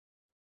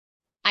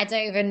I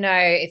don't even know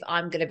if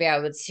I'm going to be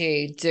able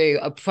to do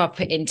a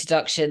proper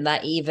introduction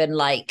that even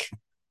like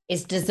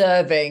is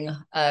deserving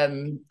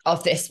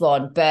of this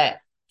one. But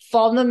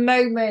from the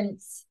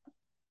moment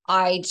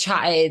I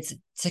chatted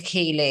to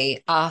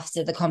Keely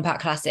after the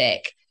Compact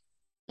Classic,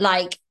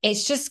 like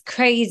it's just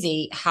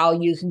crazy how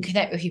you can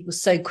connect with people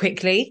so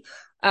quickly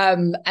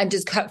and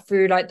just cut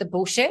through like the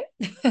bullshit.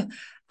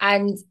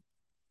 And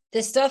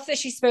the stuff that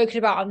she's spoken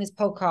about on this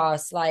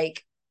podcast,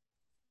 like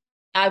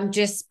I'm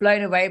just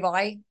blown away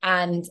by.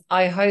 And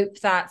I hope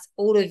that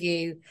all of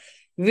you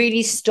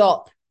really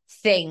stop,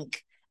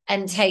 think,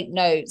 and take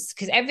notes.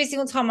 Because every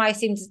single time I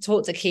seem to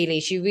talk to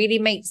Keely, she really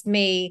makes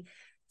me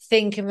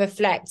think and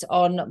reflect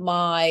on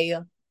my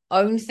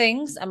own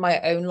things and my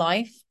own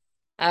life,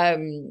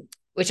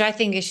 which I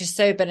think is just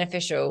so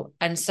beneficial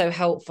and so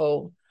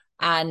helpful.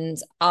 And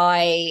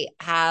I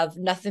have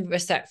nothing but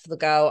respect for the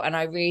girl. And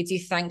I really do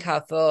thank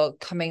her for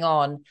coming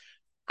on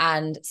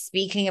and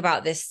speaking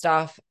about this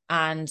stuff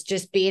and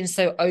just being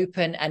so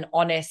open and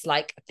honest.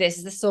 Like this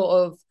is the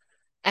sort of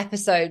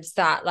episodes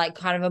that like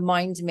kind of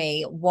remind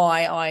me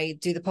why I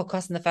do the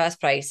podcast in the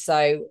first place.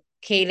 So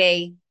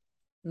Keely,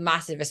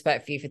 massive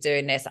respect for you for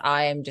doing this.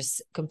 I am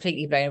just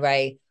completely blown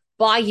away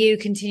by you,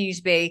 continue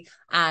to be,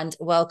 and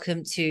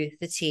welcome to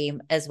the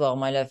team as well,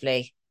 my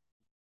lovely.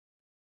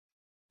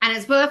 And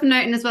it's worth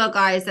noting as well,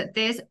 guys, that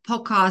this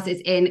podcast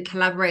is in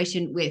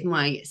collaboration with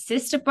my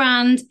sister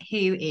brand, who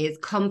is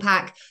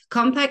Compact.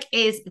 Compact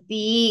is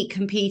the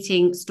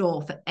competing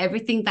store for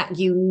everything that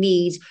you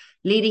need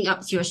leading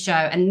up to your show.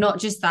 And not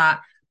just that,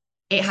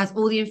 it has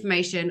all the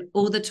information,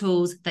 all the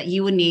tools that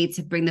you will need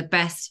to bring the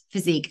best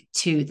physique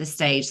to the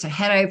stage. So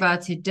head over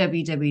to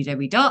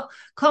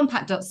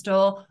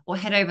www.compact.store or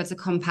head over to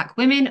Compact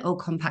Women or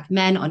Compact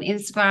Men on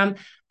Instagram.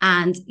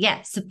 And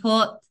yeah,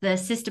 support the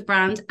sister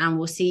brand. And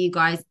we'll see you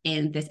guys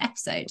in this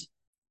episode.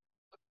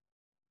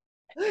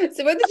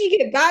 So when did you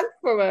get back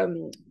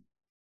from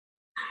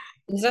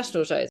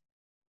international shows?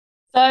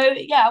 So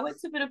yeah, I went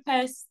to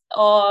Budapest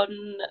on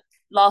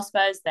last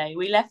Thursday.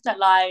 We left at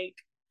like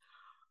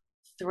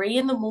 3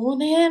 in the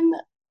morning.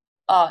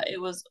 Oh, it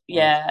was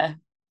yeah.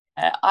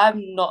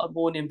 I'm not a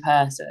morning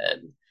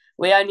person.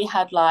 We only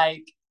had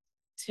like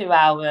 2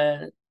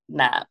 hour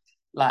nap.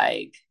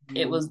 Like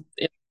it was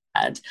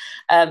bad.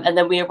 And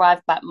then we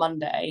arrived back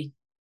Monday.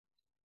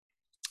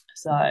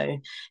 So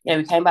yeah,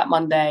 we came back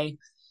Monday.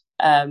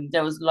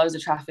 There was loads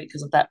of traffic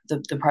because of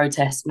the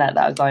protests and that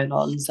are going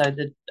on. So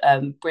the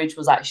bridge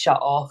was like shut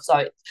off.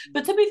 But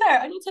to be fair,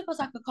 it only took us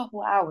like a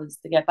couple of hours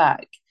to get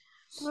back.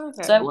 So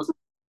Okay. it wasn't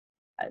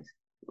bad.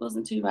 It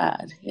wasn't too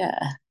bad. Yeah.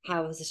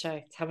 How was the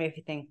show? Tell me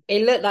everything.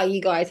 It looked like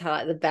you guys had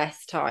like the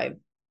best time.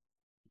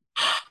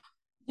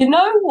 You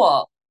know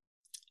what?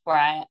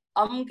 Right.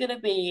 I'm gonna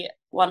be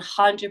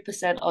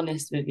 100%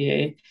 honest with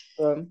you.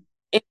 Um,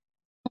 It's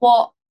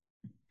what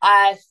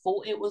I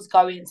thought it was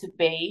going to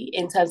be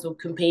in terms of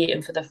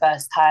competing for the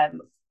first time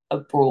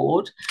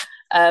abroad.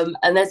 And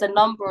there's a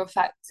number of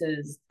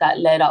factors that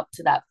led up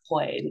to that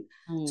point.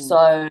 mm,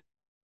 So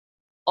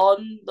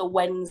on the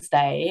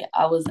Wednesday,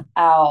 I was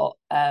out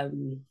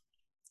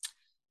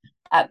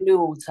at Blue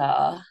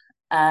Water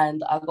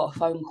and I got a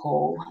phone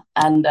call,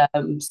 and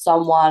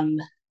someone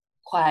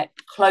quite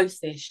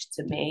close-ish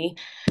to me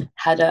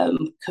had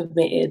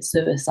committed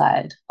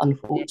suicide,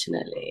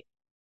 unfortunately.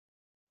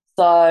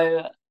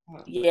 So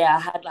yeah, I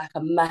had like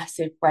a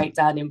massive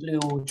breakdown in Blue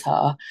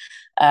Water.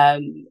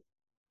 Um,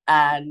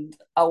 and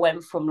I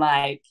went from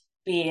like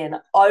being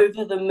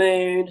over the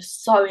moon,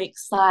 so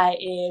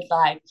excited,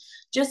 like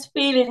just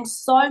feeling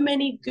so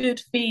many good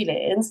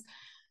feelings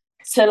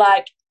to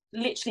like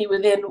literally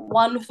within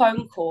one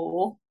phone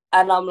call,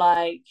 and I'm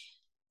like,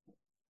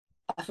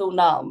 I feel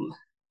numb.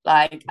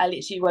 Like I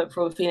literally went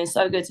from feeling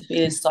so good to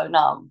feeling so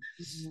numb.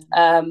 mhm.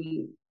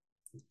 Um,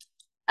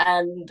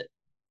 and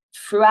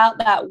throughout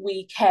that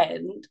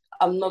weekend,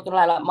 I'm not gonna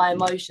lie, like my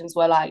emotions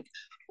were like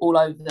all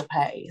over the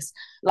place.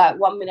 Like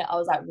one minute I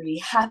was like really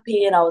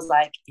happy and I was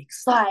like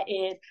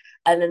excited,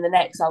 and then the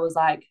next I was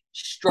like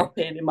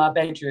stropping in my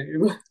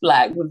bedroom,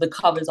 like with the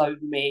covers over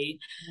me,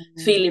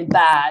 Mm, feeling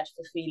bad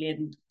for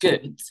feeling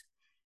good,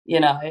 you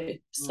know. mm.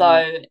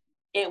 So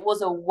it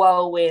was a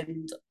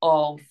whirlwind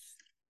of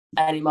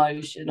an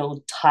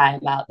emotional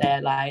time out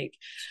there. Like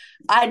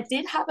I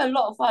did have a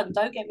lot of fun.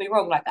 Don't get me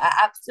wrong. Like I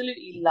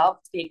absolutely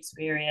loved the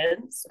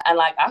experience, and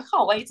like I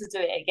can't wait to do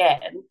it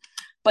again.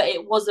 But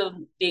it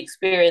wasn't the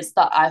experience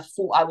that I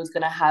thought I was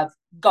gonna have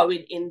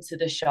going into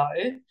the show.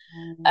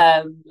 Mm.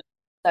 Um,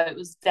 so it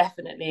was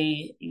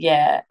definitely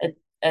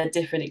a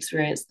different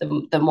experience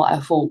than what I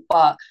thought.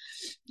 But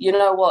you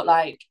know what,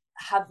 like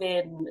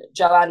having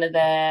Joanna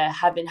there,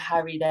 having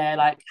Harry there,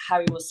 like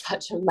Harry was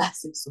such a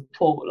massive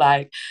support.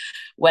 Like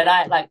when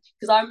I like,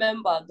 because I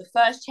remember the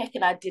first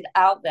check-in I did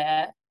out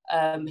there,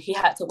 he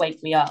had to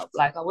wake me up.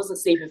 Like I wasn't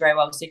sleeping very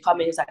well, so he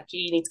come in. He's like,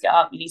 "You need to get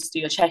up. You need to do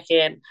your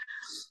check-in."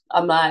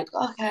 I'm like,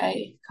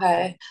 "Okay,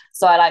 okay."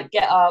 So I like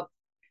get up,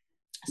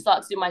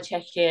 start to do my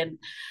check-in,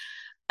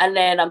 and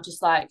then I'm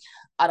just like,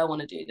 "I don't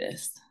want to do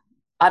this.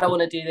 I don't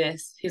want to do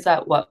this. He's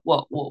like, what,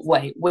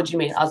 wait, what do you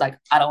mean? I was like,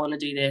 I don't want to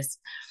do this.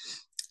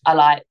 I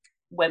like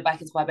went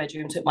back into my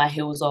bedroom, took my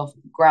heels off,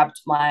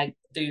 grabbed my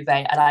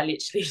duvet, and I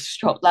literally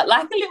dropped like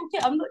a little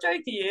kid. I'm not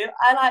joking you.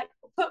 I like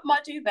put my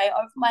duvet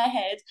over my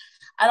head,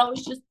 and I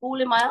was just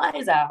bawling my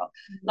eyes out.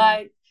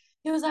 Like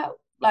he was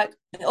like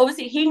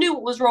obviously he knew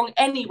what was wrong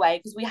anyway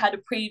because we had a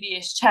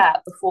previous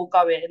chat before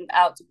going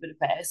out to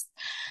Budapest,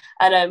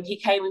 and he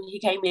came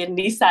in and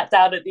he sat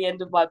down at the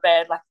end of my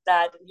bed like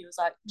dad, and he was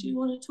like, "Do you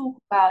want to talk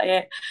about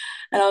it?"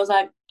 And I was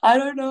like, "I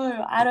don't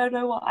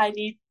know what I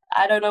need.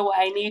 I don't know what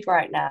I need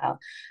right now."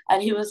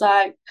 And he was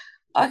like,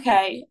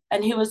 "Okay."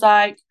 And he was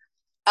like,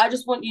 "I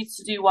just want you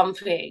to do one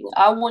thing.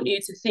 I want you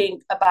to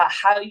think about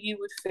how you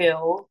would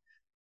feel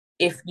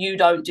if you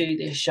don't do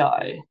this show."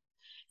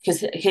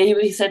 Because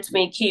he said to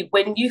me, "Keith,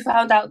 when you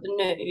found out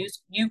the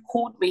news, you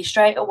called me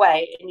straight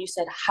away and you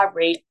said,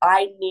 Harry,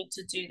 I need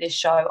to do this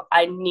show.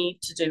 I need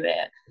to do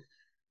it.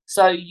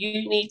 So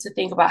you need to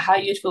think about how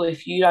you'd feel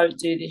if you don't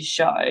do this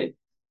show.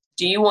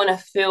 Do you want to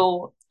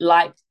feel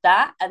like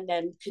that and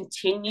then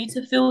continue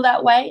to feel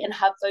that way and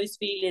have those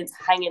feelings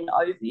hanging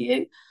over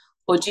you?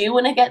 Or do you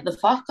want to get the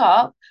fuck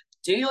up,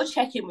 do your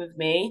check-in with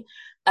me,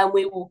 and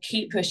we will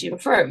keep pushing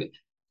through?"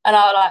 And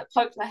I like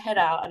poked my head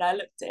out and I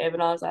looked at him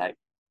and I was like,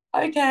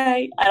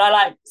 okay. And I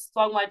like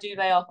swung my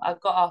duvet off. I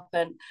got up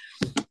and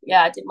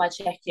yeah, I did my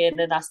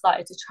check-in and I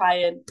started to try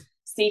and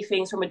see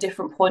things from a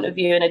different point of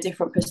view and a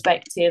different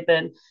perspective.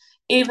 And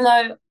even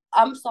though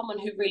I'm someone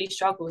who really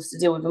struggles to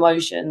deal with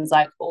emotions,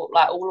 like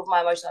all of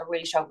my emotions I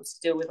really struggle to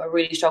deal with. I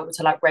really struggle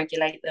to like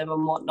regulate them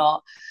and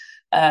whatnot.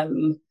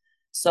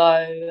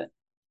 So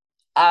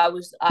I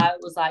was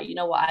like, you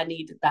know what, I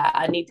needed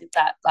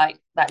that like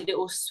that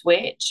little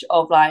switch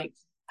of like,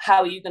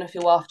 how are you going to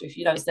feel after if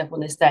you don't step on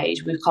this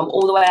stage? We've come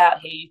all the way out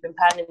here, you've been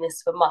planning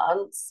this for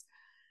months.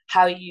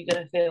 How are you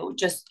going to feel?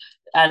 Just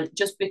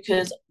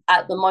because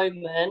at the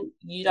moment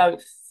you don't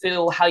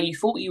feel how you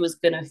thought you was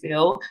going to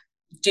feel,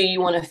 do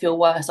you want to feel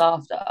worse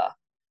after?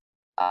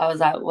 I was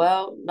like,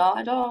 well, no,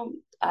 I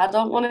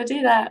don't want to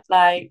do that.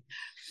 Like,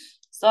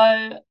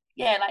 so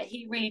yeah, like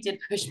he really did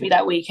push me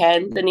that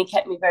weekend, and he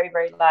kept me very,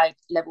 very like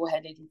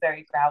level-headed and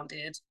very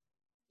grounded.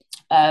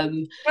 How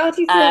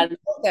do you feel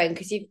then?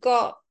 Because you've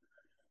got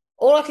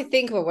all I can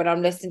think of when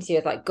I'm listening to you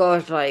is like,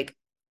 God, like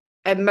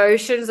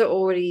emotions are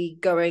already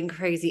going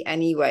crazy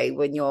anyway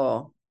when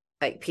you're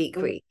like peak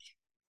week,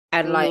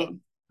 and like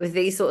with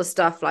these sort of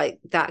stuff, like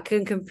that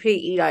can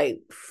completely like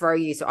throw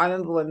you. So I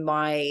remember when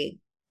my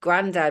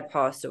granddad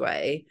passed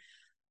away,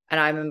 and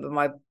I remember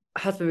my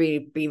husband really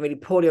being really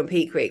poorly on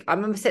peak week. I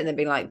remember sitting there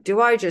being like,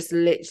 do I just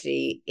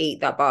literally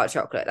eat that bar of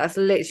chocolate? That's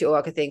literally all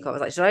I could think of. I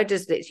was like, should I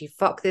just literally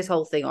fuck this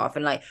whole thing off?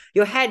 And like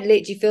your head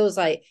literally feels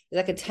like it's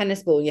like a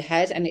tennis ball in your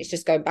head, and it's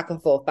just going back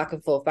and forth, back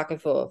and forth, back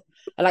and forth.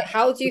 And like,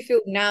 how do you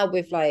feel now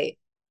with like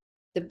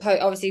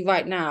obviously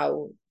right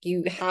now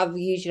you have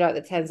usually like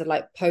the tens of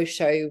like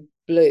post-show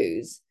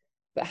blues,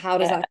 but how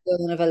does that feel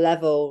on another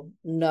level,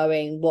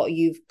 knowing what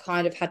you've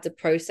kind of had to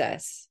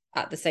process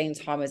at the same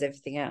time as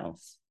everything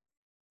else?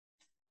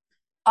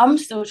 I'm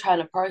still trying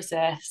to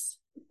process,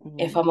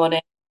 if I'm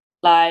honest.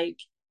 Like,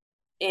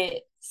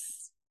 it's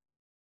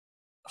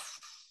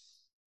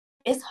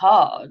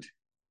hard.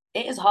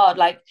 It is hard.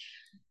 Like,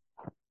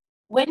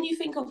 when you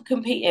think of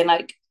competing,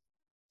 like,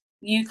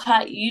 you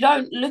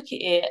don't look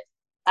at it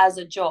as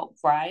a job,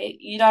 right?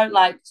 You don't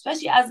like,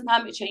 especially as an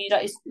amateur, you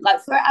don't, it's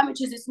like for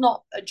amateurs, it's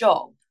not a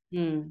job.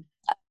 And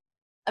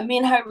me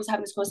and Harry was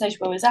having this conversation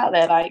when we was out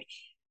there, like,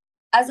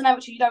 as an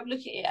amateur, you don't look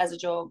at it as a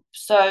job.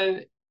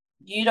 So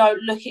you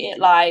don't look at it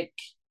like,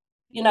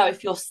 you know,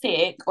 if you're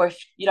sick or if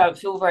you don't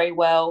feel very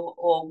well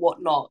or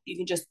whatnot, you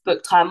can just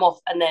book time off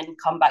and then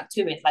come back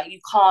to it. Like, you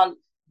can't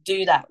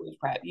do that with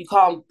prep. You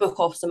can't book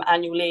off some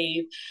annual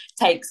leave,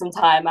 take some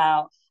time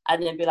out,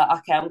 and then be like,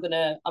 okay, I'm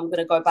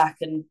gonna go back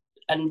and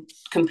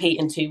compete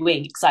in 2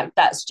 weeks. Like,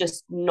 that's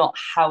just not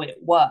how it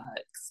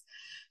works.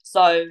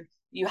 So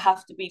you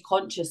have to be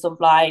conscious of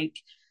like,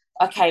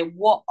 okay,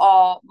 what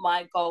are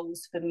my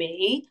goals for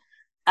me?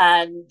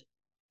 And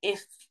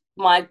if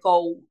my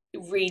goal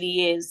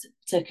really is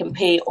to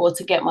compete or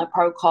to get my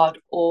pro card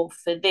or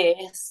for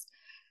this,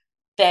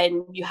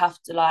 then you have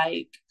to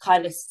like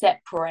kind of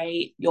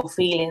separate your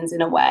feelings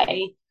in a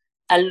way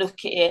and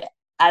look at it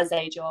as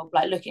a job.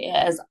 Like, look at it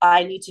as,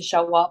 I need to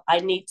show up, I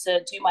need to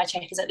do my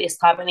check-ins at this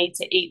time, I need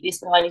to eat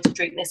this meal, I need to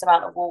drink this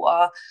amount of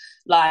water.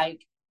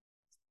 Like,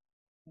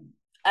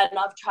 and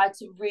I've tried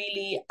to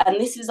really, and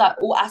this is like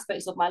all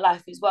aspects of my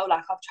life as well,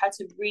 like I've tried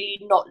to really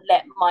not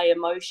let my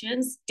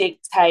emotions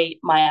dictate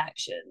my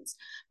actions,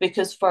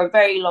 because for a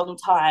very long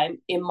time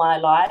in my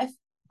life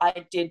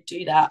I did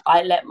do that.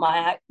 I let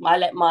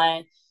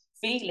my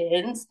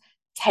feelings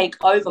take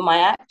over my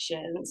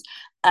actions,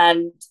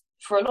 and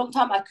for a long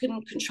time I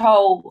couldn't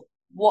control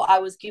what I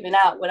was giving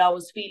out when I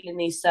was feeling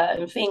these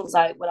certain things,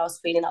 like when I was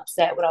feeling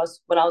upset, when I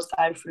was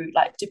going through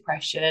like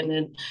depression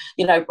and,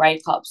 you know,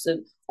 breakups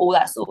and all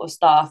that sort of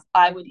stuff.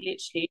 I would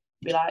literally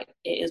be like,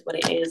 it is what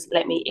it is.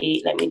 Let me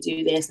eat. Let me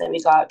do this. Let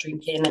me go out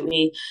drinking. Let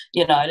me,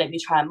 let me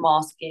try and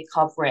mask it,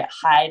 cover it,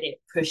 hide it,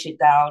 push it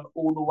down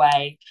all the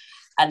way.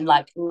 And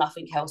like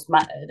nothing else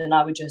mattered. And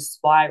I would just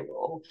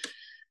spiral.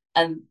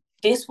 And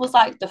this was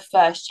like the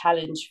first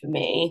challenge for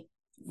me,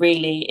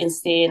 really, in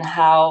seeing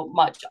how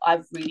much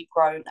I've really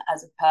grown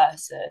as a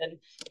person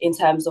in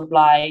terms of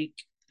like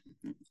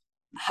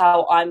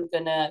how I'm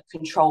gonna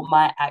control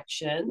my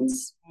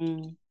actions.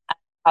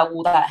 How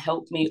will that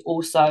help me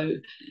also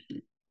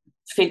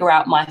figure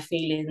out my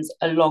feelings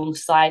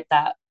alongside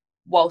that,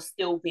 while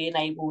still being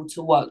able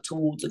to work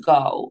towards a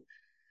goal,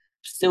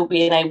 still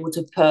being able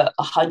to put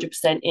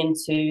 100%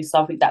 into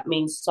something that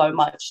means so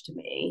much to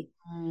me.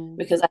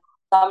 Because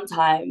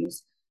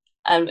sometimes,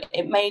 and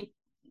it may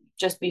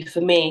just be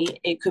for me,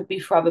 it could be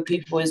for other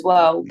people as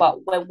well,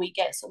 but when we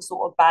get some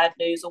sort of bad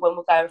news, or when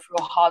we're going through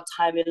a hard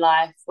time in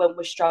life, when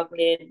we're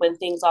struggling, when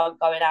things aren't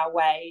going our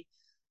way,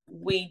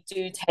 we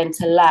do tend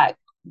to lack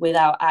with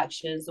our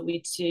actions.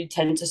 We do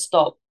tend to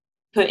stop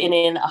putting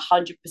in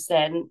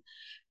 100%,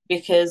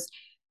 because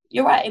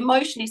you're right,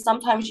 emotionally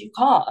sometimes you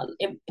can't.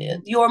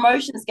 Your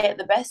emotions get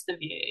the best of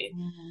you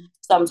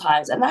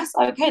sometimes, and that's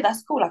okay,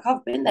 that's cool. Like,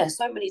 I've been there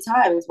so many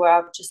times where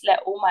I've just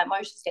let all my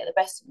emotions get the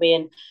best of me,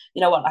 and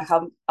you know what, like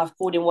I've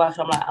called in work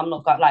and I'm like, I'm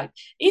not going, like,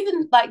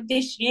 even like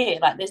this year,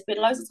 like there's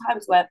been loads of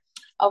times where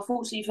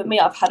unfortunately for me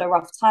I've had a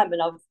rough time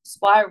and I've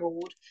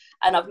spiraled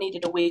and I've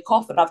needed a week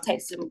off, and I've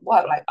texted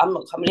work like, I'm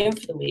not coming in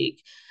for the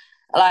week.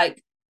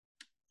 Like,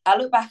 I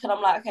look back and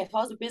I'm like, okay, if I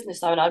was a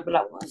business owner, I'd be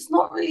like, well, it's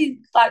not really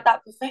like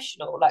that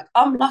professional. Like,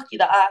 I'm lucky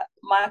that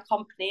my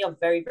company are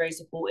very, very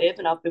supportive,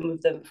 and I've been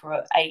with them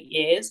for 8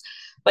 years.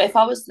 But if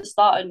I was to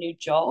start a new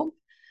job,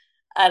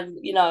 and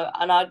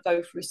and I'd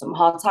go through some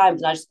hard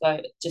times, and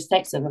I just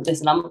text them,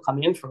 listen, I'm not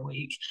coming in for a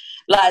week.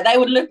 Like, they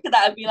would look at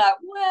that and be like,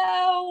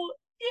 well,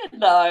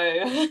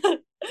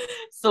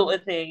 sort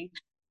of thing.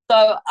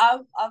 So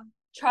I've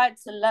tried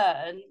to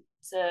learn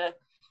to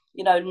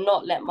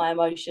not let my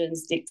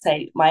emotions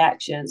dictate my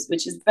actions,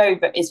 which is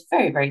it's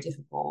very, very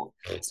difficult.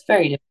 It's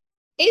very difficult.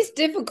 It's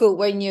difficult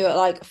when you're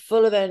like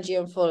full of energy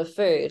and full of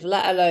food,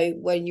 let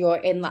alone when you're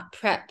in that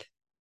prep.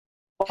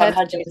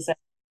 100%.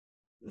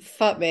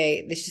 Fuck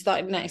me, this is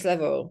like next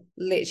level,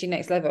 literally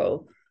next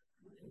level.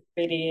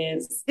 It really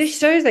is. This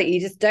shows that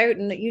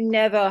you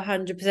never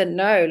 100%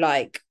 know,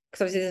 like,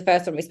 because obviously it's the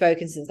first time we've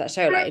spoken since that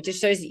show. Like, it just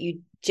shows that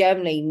you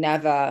generally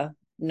never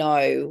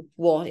know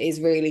what is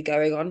really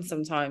going on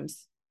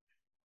sometimes.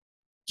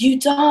 You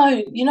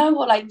don't, you know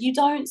what, like, you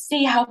don't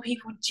see how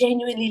people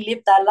genuinely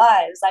live their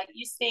lives. Like,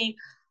 you see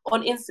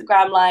on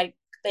Instagram, like,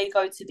 they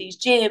go to these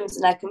gyms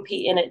and they're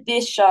competing at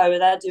this show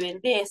and they're doing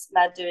this and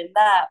they're doing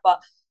that, but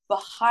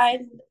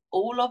behind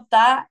all of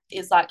that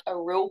is like a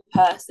real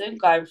person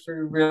going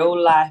through real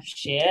life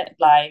shit,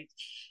 like,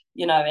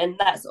 and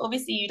that's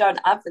obviously, you don't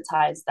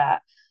advertise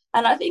that.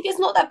 And I think it's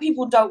not that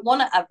people don't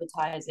want to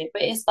advertise it,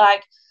 but it's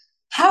like,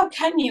 how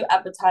can you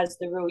advertise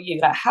the real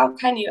you? Like, how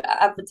can you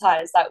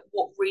advertise like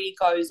what really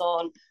goes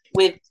on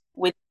with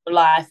your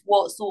life?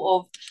 What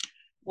sort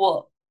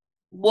of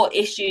what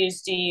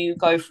issues do you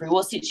go through?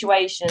 What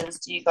situations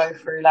do you go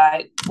through?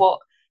 Like, what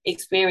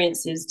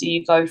experiences do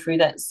you go through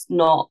that's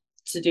not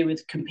to do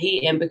with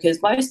competing?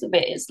 Because most of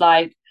it is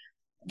like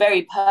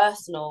very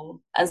personal,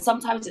 and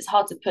sometimes it's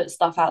hard to put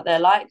stuff out there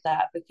like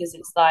that, because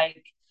it's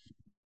like,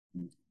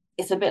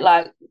 it's a bit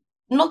like,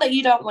 not that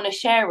you don't want to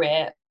share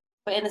it,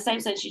 but in the same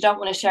sense, you don't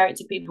want to share it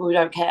to people who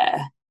don't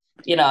care,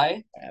 Yeah.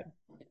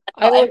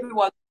 Not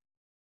everyone,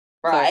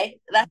 right?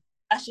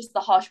 That's just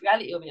the harsh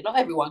reality of it. Not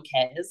everyone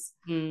cares.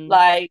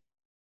 Like,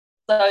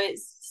 and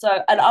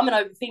I'm an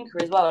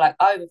overthinker as well. Like,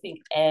 I overthink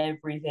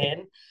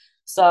everything.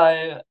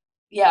 So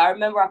yeah, I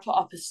remember I put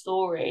up a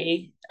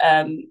story,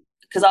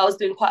 because I was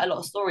doing quite a lot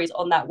of stories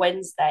on that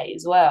Wednesday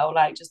as well,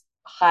 like just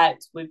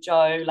hyped with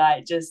Joe,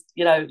 like just,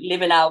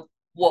 living out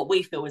what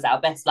we feel is our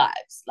best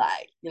lives.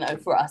 Like,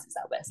 for us, it's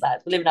our best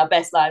lives. We're living our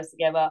best lives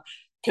together,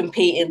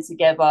 competing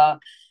together,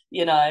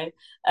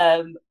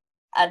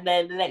 and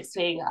then the next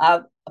thing,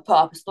 I put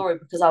up a story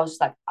because I was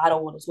just like, I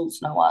don't want to talk to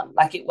no one.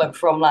 Like, it went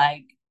from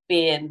like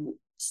being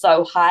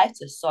so high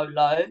to so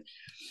low.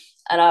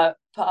 And I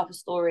put up a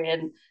story,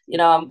 and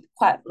I'm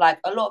quite like,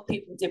 a lot of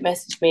people did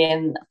message me,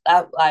 and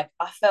that, like,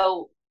 I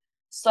felt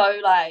so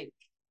like,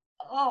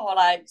 oh,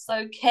 like,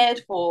 so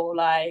cared for.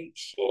 Like,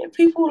 shit,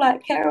 people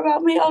like care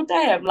about me. Oh,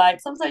 damn. Like,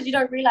 sometimes you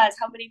don't realize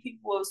how many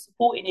people are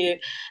supporting you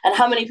and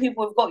how many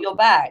people have got your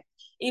back,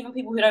 even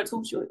people who don't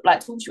talk to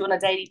you on a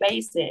daily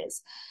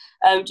basis.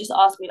 Just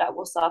ask me like,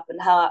 what's up,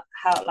 and how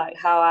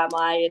am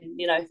I, and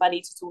if I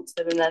need to talk to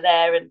them, and they're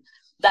there. And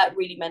that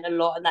really meant a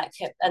lot,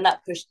 and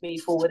that pushed me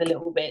forward a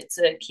little bit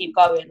to keep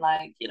going.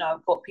 Like,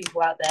 I've got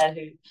people out there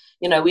who,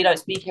 we don't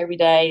speak every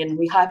day, and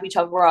we hype each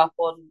other up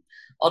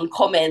on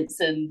comments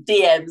and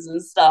DMs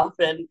and stuff,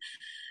 and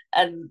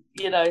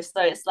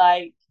so it's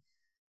like,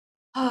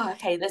 oh,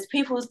 okay, there's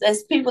people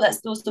that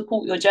still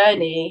support your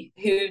journey,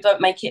 who don't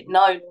make it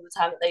known all the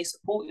time that they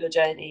support your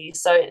journey.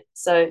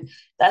 So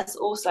that's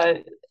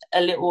also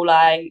a little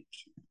like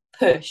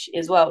push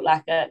as well,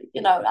 like I've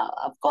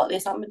got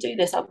this, I'm gonna do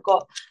this, I've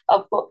got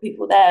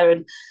people there.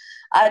 And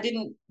I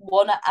didn't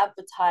want to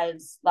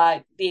advertise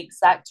like the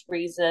exact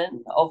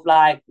reason of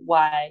like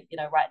why,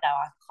 right now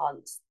I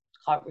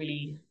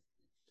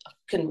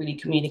couldn't really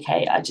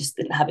communicate. I just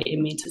didn't have it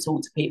in me to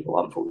talk to people,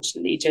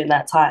 unfortunately, during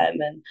that time.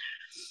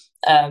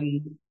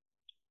 And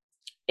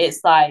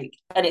it's like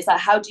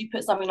how do you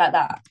put something like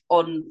that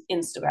on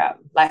Instagram?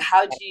 Like,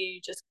 how do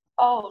you just,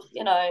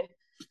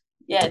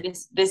 yeah,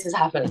 this has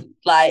happened.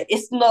 Like,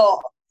 it's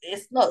not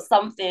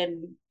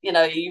something,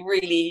 you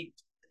really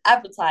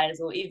advertise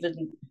or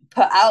even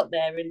put out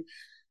there.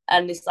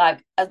 And it's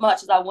like, as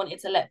much as I wanted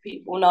to let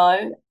people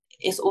know,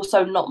 it's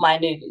also not my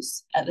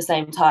news at the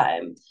same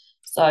time.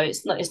 So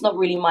it's not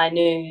really my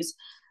news.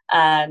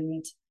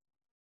 And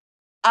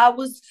I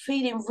was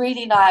feeling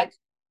really like,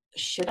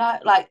 should I,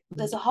 like,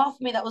 there's a half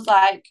of me that was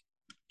like,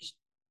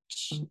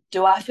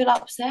 do I feel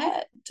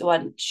upset?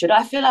 Should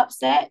I feel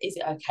upset? Is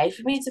it okay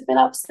for me to feel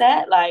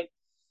upset? Like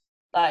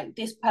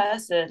this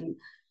person,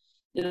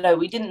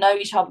 we didn't know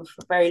each other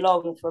for very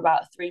long, for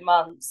about 3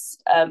 months,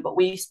 but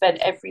we spent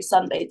every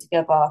Sunday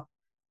together.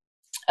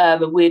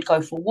 And we'd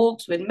go for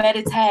walks, we'd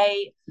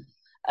meditate.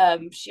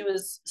 She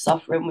was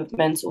suffering with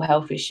mental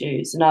health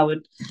issues, and I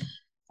would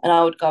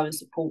go and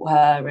support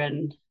her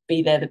and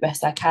be there the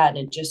best I can,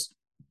 and just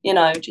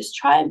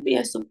try and be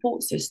a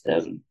support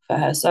system for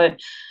her. So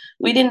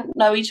we didn't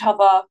know each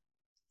other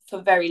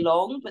for very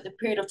long, but the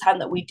period of time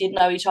that we did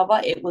know each other,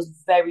 it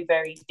was very,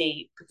 very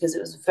deep, because it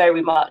was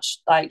very much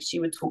like she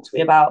would talk to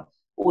me about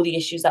all the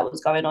issues that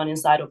was going on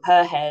inside of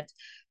her head,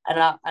 and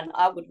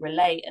I would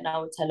relate, and I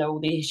would tell her all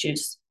the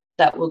issues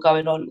that were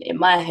going on in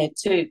my head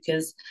too,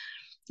 because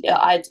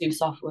I do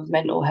suffer with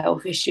mental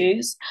health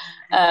issues.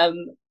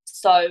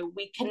 So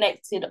we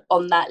connected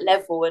on that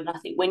level, and I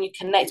think when you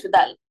connect with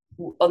that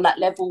on that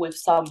level with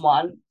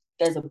someone,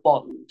 there's a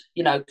bond,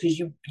 because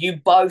you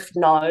both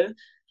know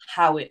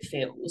how it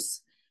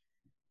feels.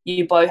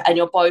 You're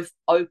both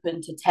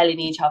open to telling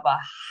each other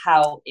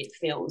how it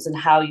feels, and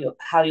how your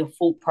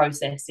thought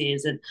process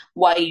is, and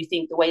why you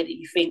think the way that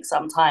you think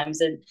sometimes,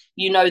 and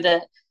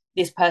that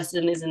this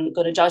person isn't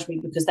going to judge me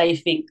because they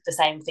think the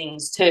same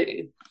things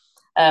too.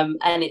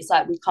 And it's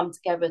like we come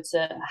together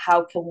to,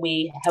 how can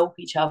we help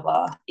each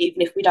other,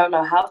 even if we don't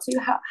know how to?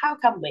 How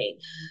can we?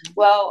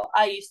 Well,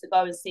 I used to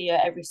go and see her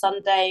every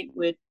Sunday.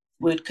 We'd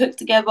cook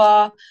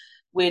together.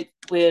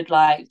 We'd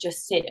like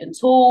just sit and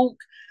talk.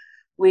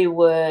 We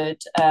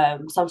would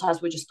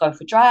sometimes we'd just go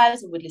for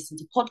drives, and we'd listen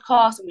to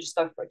podcasts, and we'd just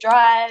go for a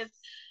drive,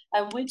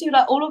 and we do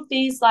like all of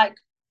these like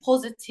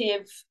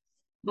positive,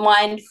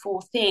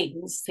 mindful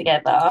things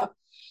together.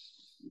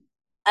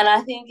 And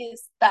I think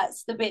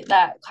that's the bit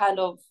that kind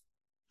of,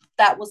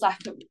 that was like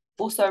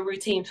also a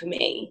routine for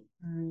me.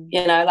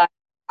 Like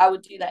I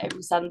would do that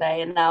every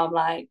Sunday, and now I'm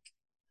like,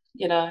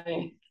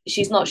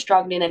 she's not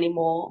struggling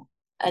anymore,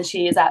 and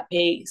she is at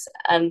peace,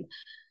 and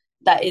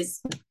that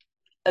is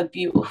a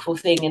beautiful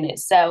thing in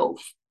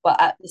itself. But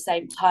at the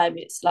same time,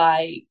 it's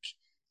like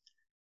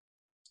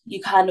you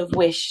kind of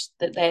wish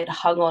that they'd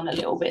hung on a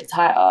little bit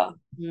tighter.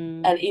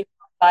 And even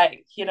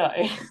like,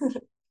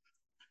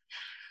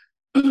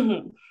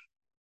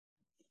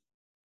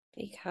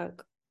 big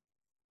hug.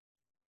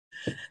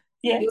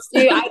 Yeah.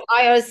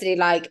 I honestly,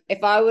 like,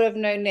 if I would have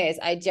known this,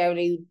 I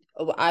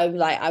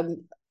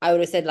would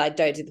have said, like,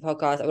 don't do the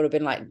podcast. I would have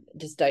been like,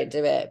 just don't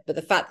do it. But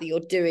the fact that you're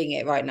doing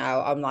it right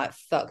now, I'm like,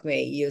 fuck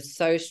me. You're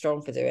so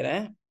strong for doing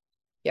it.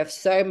 You have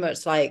so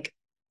much like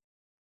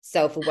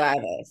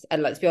self-awareness,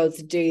 and like to be able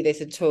to do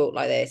this and talk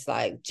like this,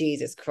 like,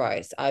 Jesus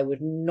Christ, I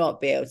would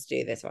not be able to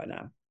do this right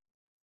now.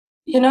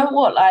 You know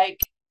what? Like,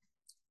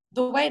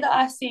 the way that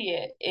I see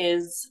it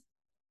is,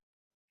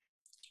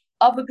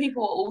 other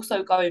people are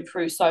also going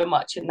through so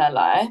much in their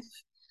life.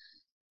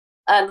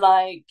 And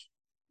like,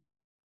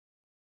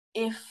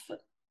 if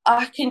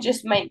I can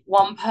just make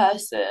one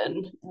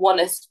person want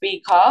to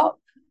speak up,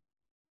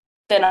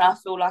 then I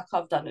feel like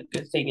I've done a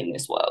good thing in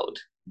this world,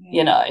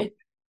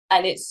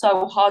 And it's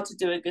so hard to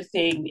do a good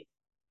thing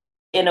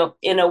in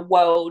a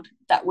world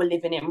that we're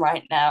living in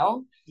right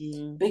now,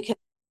 because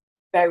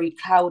it's very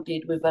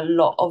clouded with a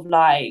lot of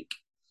like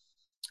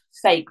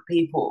fake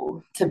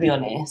people, to be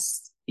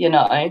honest,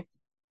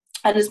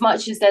 And as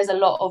much as there's a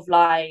lot of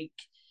like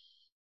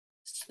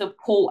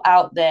support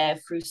out there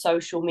through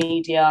social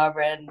media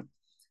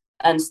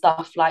and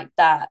stuff like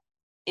that,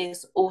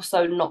 is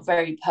also not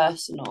very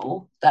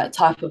personal, that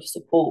type of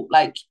support.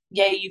 Like,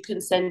 yeah, you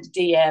can send a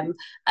DM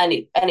and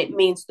it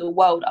means the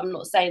world. I'm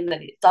not saying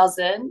that it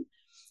doesn't,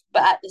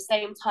 but at the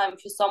same time,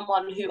 for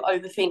someone who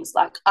overthinks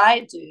like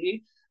I do,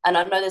 and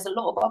I know there's a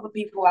lot of other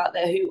people out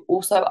there who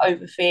also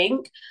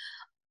overthink,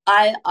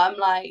 I'm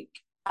like,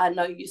 I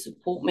know you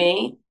support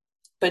me,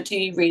 but do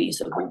you really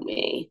support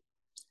me?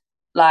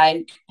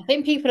 Like, I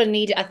think people are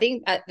needed. I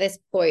think at this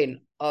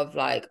point of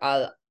like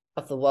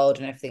of the world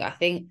and everything, I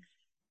think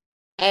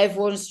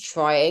everyone's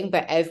trying,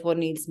 but everyone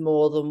needs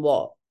more than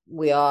what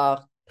we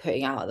are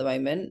putting out at the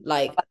moment.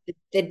 Like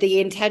the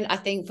intent, I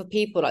think for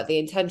people, like the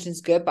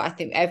intention's good, but I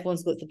think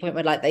everyone's got to the point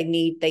where like they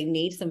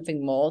need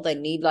something more. They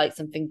need like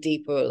something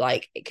deeper,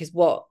 like because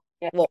what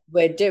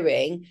we're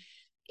doing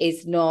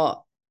is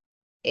not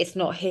it's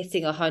not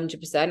hitting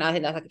 100%. I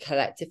think that's like a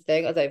collective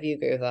thing. I don't know if you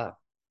agree with that.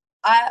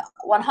 I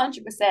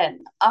 100%.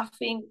 I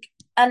think,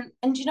 and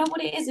you know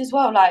what it is as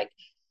well. Like,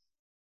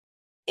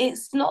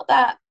 it's not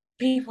that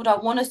people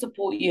don't want to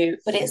support you,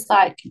 but it's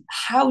like,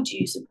 how do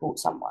you support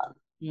someone?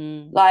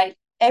 Like,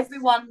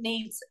 everyone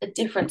needs a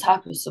different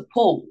type of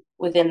support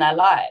within their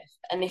life.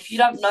 And if you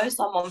don't know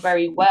someone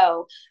very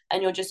well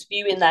and you're just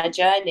viewing their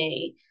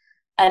journey,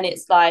 and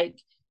it's like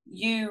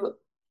you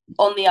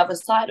on the other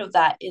side of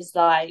that is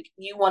like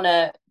you want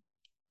to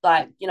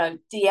like, you know,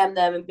 DM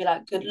them and be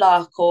like, good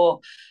luck, or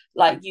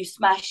like, you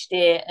smashed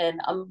it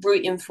and I'm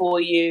rooting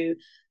for you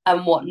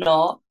and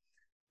whatnot.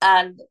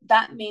 And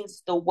that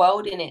means the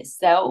world in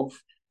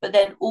itself. But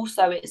then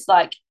also, it's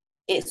like,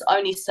 it's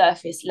only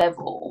surface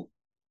level,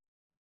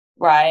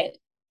 right?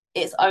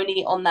 It's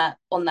only on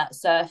that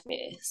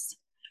surface.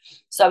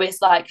 So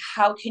it's like,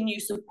 how can you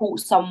support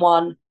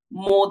someone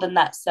more than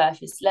that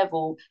surface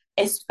level,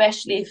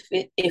 especially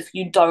if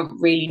you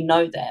don't really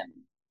know them?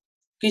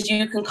 Because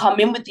you can come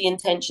in with the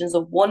intentions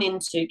of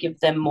wanting to give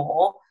them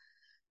more,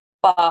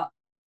 but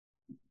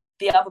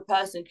the other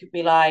person could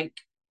be like,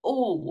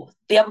 oh,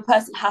 the other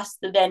person has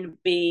to then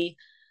be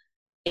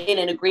in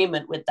an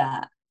agreement with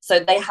that. So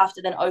they have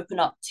to then open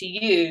up to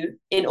you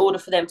in order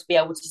for them to be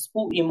able to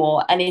support you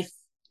more. And if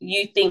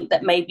you think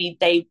that maybe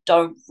they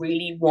don't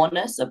really want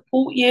to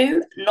support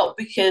you, not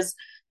because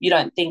you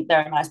don't think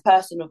they're a nice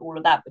person of all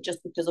of that, but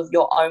just because of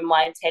your own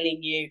mind telling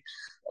you,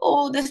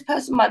 oh, this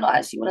person might not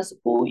actually want to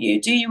support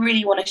you. Do you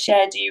really want to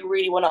share? Do you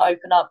really want to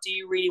open up? Do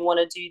you really want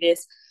to do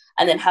this?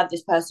 And then have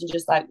this person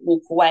just like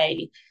walk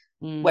away,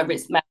 whether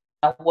it's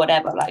or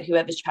whatever, like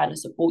whoever's trying to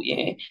support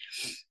you.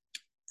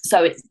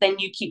 So it's then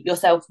you keep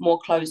yourself more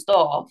closed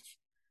off,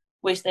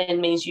 which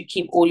then means you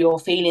keep all your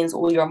feelings,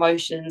 all your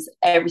emotions,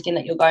 everything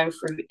that you're going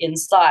through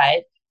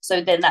inside.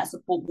 So then that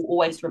support will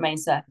always remain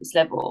surface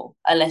level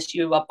unless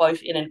you are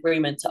both in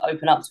agreement to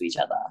open up to each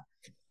other.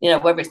 You know,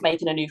 whether it's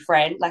making a new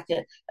friend, like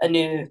a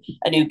new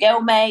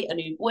girl mate, a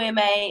new boy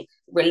mate,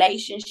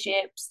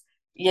 relationships,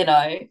 you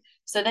know.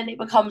 So then it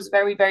becomes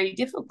very, very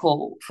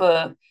difficult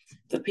for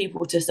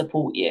people to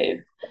support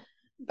you.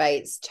 But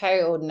it's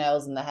total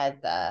nails in the head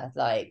there.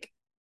 Like,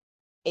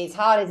 it's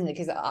hard, isn't it?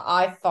 Because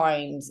I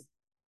find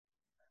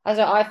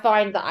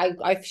that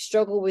I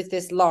struggle with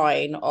this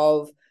line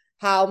of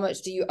how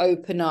much do you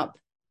open up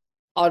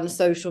on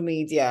social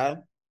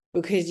media,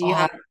 because you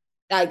have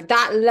like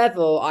that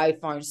level. I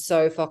find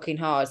so fucking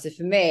hard. So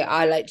for me,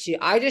 I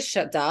just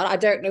shut down. I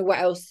don't know what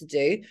else to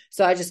do,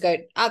 so I just go,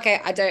 okay,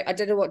 I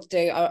don't know what to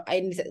do. I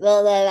need to,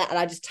 and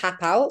I just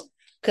tap out,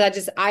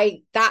 because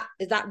that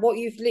is that what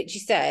you've literally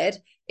said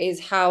is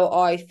how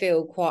I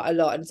feel quite a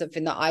lot, and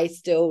something that I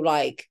still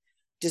like.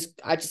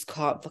 I just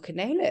can't fucking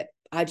nail it.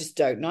 I just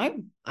don't know.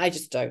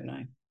 It's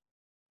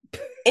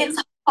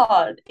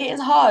hard. It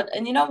is hard.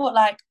 And you know what?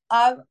 Like,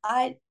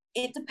 I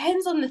it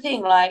depends on the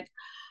thing. Like,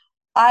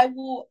 I've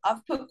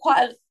put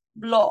quite a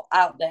lot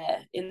out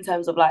there in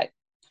terms of like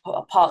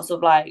parts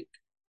of like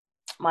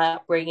my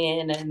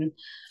upbringing and,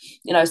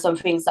 you know, some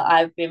things that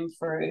I've been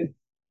through.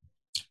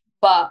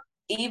 But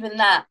even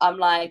that, I'm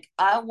like,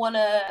 I want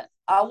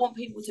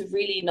people to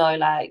really know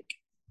like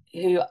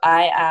who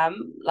I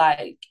am,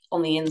 like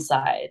on the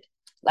inside,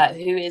 like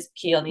who is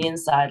Key on the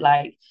inside.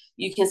 Like,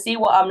 you can see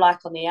what I'm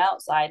like on the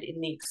outside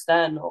in the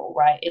external,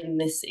 right? In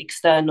this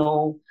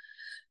external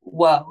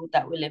world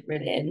that we're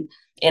living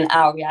in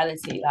our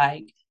reality.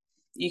 Like,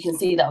 you can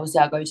see that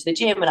obviously I go to the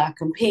gym and I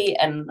compete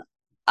and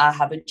I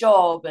have a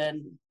job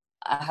and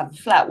I have a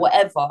flat,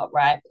 whatever,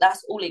 right? But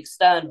that's all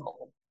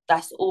external.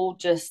 That's all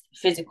just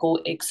physical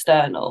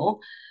external.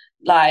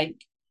 Like,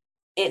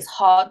 it's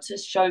hard to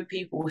show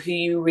people who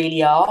you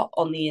really are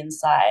on the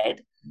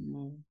inside,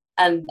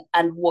 and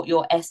what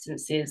your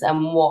essence is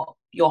and what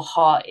your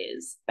heart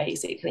is,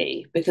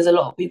 basically, because a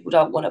lot of people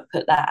don't want to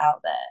put that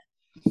out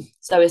there.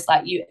 So it's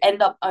like you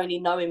end up only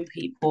knowing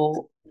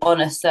people on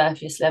a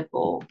surface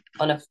level,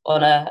 on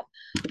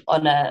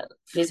a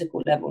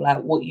physical level.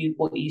 Like, what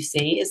you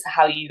see is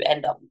how you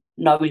end up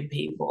knowing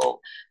people,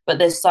 but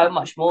there's so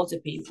much more to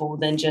people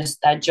than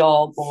just their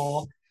job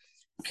or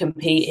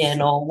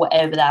competing or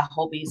whatever their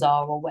hobbies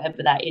are or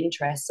whatever their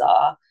interests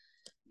are.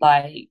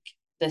 Like,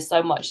 there's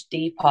so much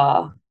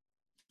deeper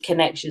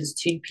connections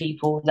to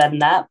people than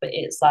that. But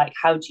it's like,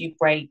 how do you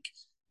break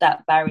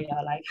that barrier?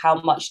 Like,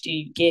 how much do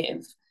you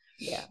give?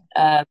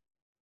 And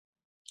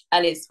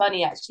it's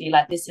funny, actually,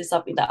 like, this is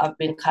something that I've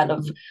been kind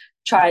of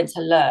trying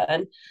to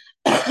learn,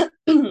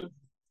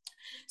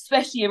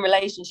 especially in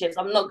relationships.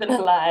 I'm not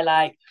gonna lie,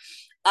 like,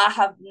 I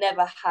have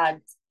never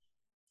had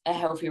a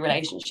healthy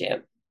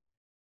relationship.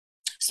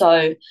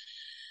 So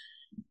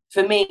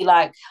for me,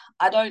 like,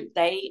 I don't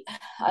date.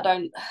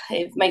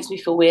 It makes me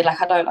feel weird. Like,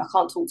 I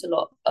can't talk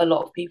to a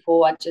lot of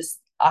people.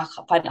 I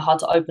find it hard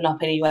to open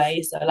up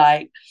anyway. So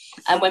like,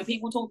 and when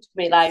people talk to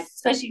me, like,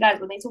 especially guys,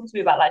 when they talk to me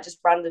about like just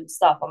random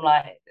stuff, I'm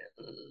like,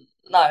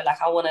 no,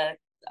 like I want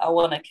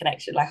a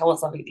connection. Like I want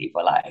something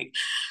deeper. Like,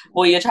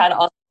 well, you're trying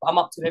to ask what I'm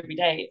up to every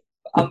day.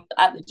 I'm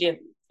at the gym.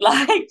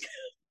 Like,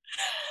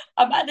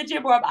 I'm at the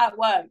gym or I'm at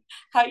work.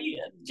 How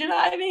you? Do you know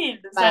what I mean?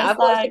 So Like, it's I've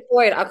got to like, the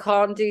point I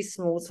can't do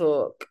small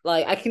talk.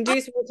 Like I can do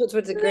small talk to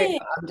a degree,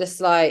 but I'm just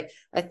like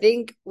I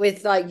think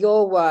with like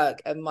your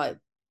work and my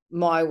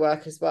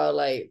work as well.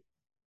 Like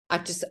I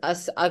think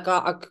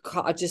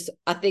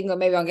that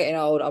maybe I'm getting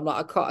old. I'm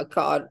like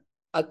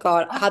I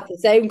can't have the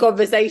same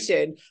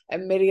conversation a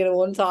million and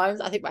one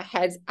times. I think my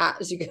head's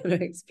actually going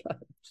to explode.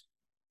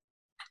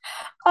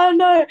 I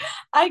know,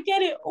 I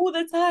get it all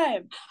the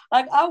time.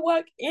 Like I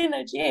work in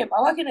a gym.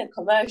 I work in a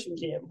commercial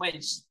gym,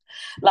 which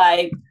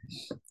like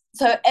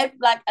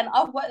like, and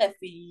I've worked there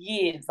for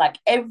years. Like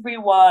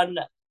everyone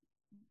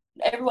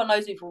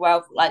knows me for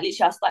well. Like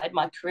literally, I started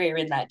my career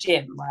in that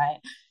gym, right?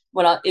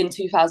 When I in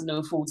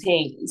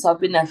 2014. So I've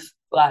been there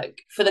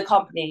like for the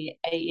company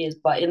 8 years,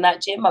 but in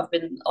that gym I've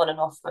been on and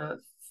off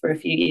for a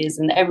few years,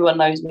 and everyone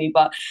knows me.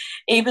 But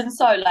even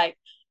so, like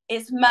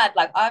it's mad.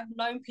 Like I've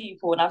known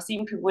people and I've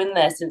seen people in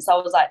there since I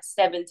was like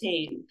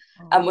 17,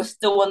 and we're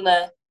still on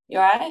the. You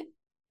right?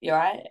 You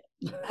right?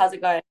 How's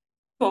it going?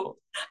 Cool.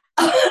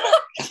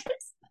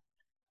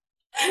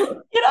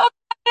 You know,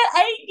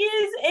 8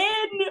 years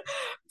in,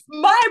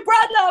 my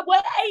brother, we're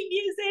 8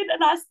 years in,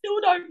 and I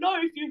still don't know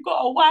if you've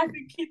got a wife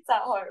and kids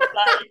at home.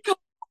 Like,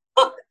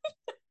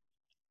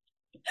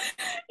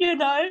 you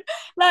know,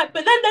 like,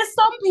 but then there's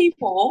some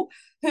people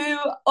who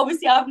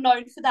obviously I've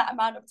known for that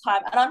amount of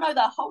time, and I know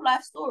their whole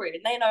life story,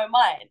 and they know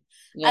mine.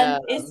 Yeah.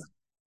 And it's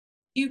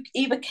you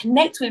either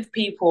connect with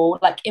people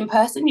like in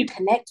person, you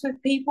connect with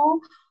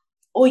people,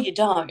 or you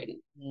don't.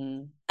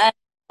 Mm. And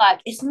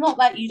like, it's not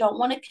that you don't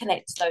want to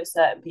connect to those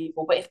certain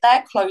people, but if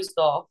they're closed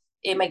off,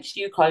 it makes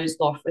you closed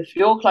off. If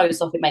you're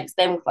closed off, it makes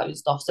them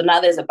closed off. So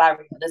now there's a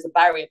barrier. There's a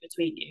barrier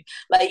between you.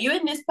 Like you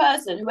and this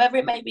person, whoever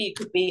it may be,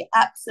 could be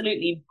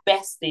absolutely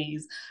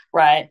besties,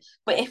 right?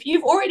 But if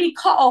you've already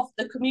cut off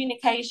the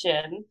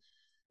communication,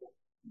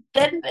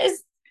 then then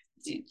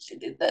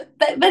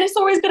it's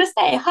always gonna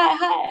stay.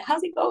 Hi,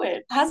 how's it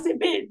going? How's it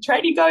been?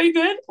 Training going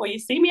good? Well, you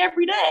see me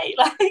every day,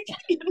 like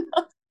you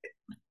know.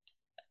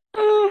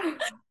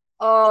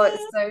 Oh,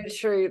 it's so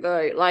true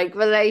though. Like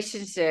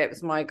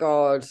relationships, my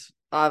God.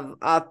 I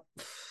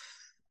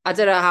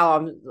don't know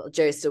how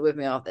Joe's still with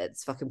me after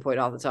this fucking point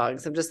half the time.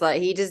 So I'm just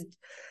like, he's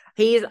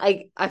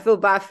like, I feel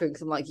bad for him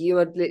because I'm like, you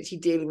are literally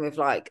dealing with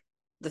like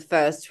the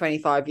first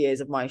 25 years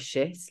of my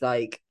shit.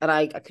 Like, and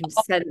I can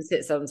sense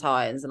it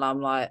sometimes, and I'm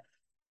like,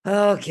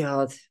 oh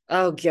God,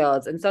 oh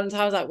God. And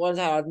sometimes like one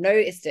time I've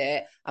noticed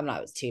it, I'm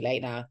like, it's too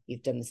late now.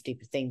 You've done the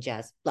stupid thing,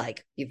 Jazz.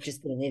 Like, you've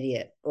just been an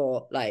idiot.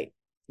 Or like,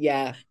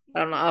 yeah.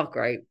 And I'm like, oh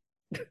great.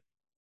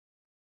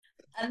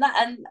 And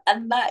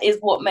that is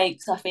what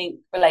makes, I think,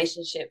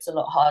 relationships a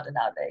lot harder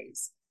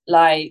nowadays.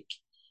 Like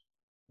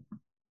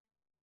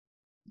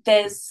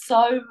there's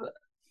so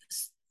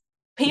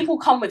people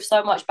come with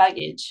so much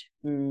baggage.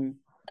 Mm.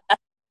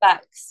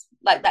 Facts.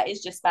 Like that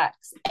is just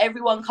facts.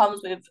 Everyone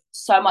comes with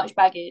so much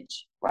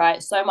baggage,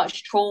 right? So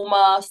much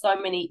trauma, so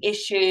many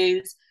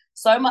issues,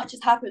 so much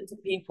has happened to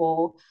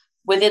people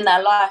within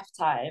their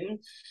lifetime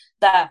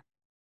that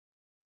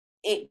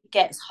it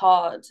gets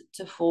hard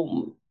to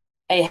form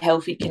a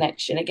healthy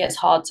connection. It gets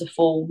hard to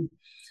form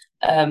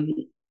um,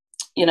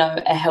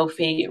 a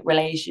healthy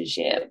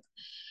relationship.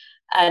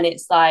 And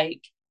it's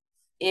like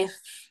if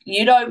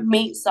you don't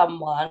meet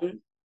someone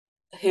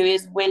who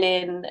is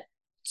willing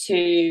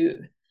to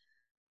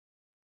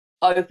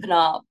open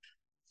up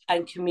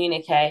and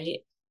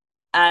communicate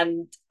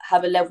and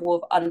have a level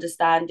of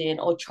understanding,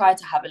 or try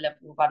to have a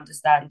level of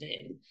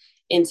understanding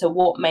into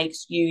what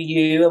makes you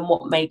you and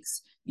what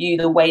makes you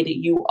the way that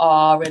you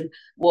are,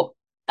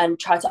 and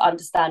try to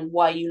understand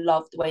why you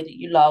love the way that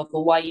you love,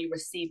 or why you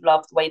receive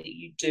love the way that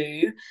you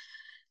do,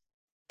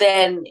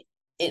 then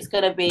it's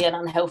going to be an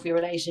unhealthy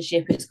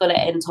relationship. It's going to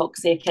end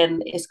toxic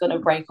and it's going to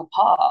break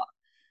apart.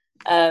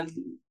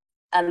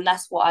 And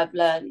that's what I've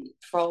learned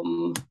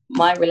from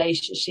my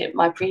relationship,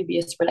 my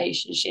previous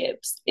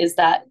relationships, is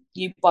that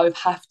you both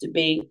have to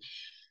be,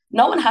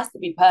 no one has to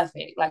be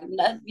perfect. Like,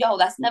 no,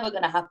 that's never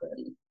going to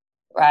happen,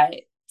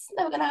 right? It's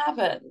never going to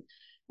happen.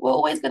 We're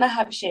always going to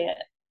have shit.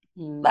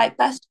 Like,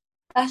 that's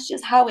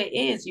just how it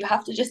is. You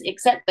have to just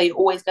accept that you're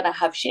always going to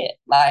have shit.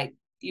 Like,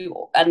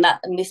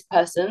 and this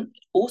person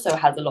also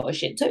has a lot of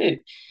shit too.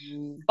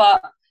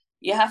 But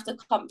you have to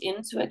come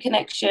into a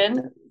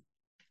connection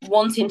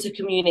wanting to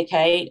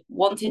communicate,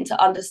 wanting to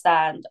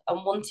understand,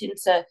 and wanting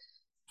to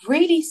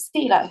really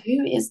see, like,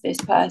 who is this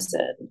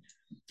person?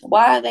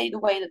 Why are they the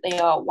way that they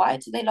are? Why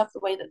do they love the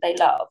way that they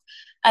love?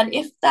 And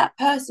if that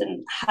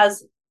person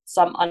has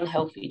some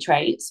unhealthy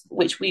traits,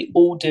 which we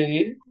all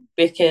do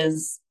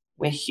because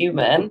we're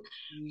human,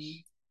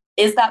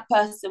 is that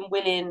person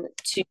willing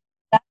to,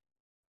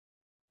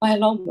 my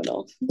alarm went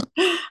off.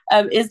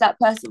 Is that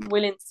person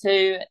willing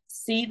to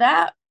see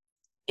that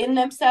in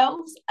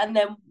themselves and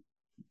then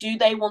do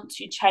they want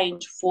to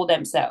change for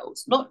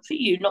themselves? Not for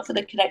you, not for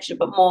the connection,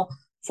 but more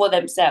for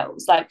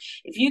themselves. Like,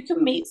 if you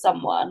can meet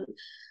someone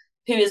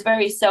who is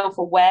very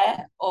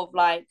self-aware of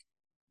like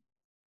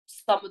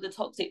some of the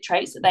toxic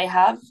traits that they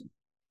have,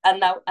 and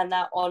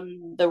they're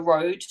on the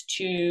road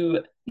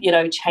to, you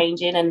know,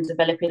 changing and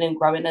developing and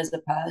growing as a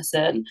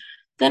person,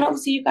 then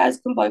obviously you guys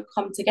can both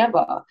come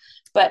together.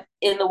 But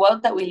in the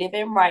world that we live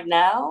in right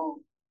now,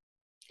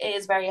 it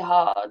is very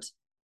hard.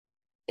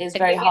 It's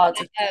very hard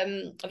to.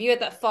 Have you heard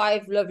that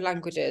 5 love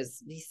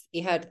languages?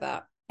 You heard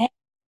that?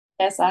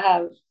 Yes, I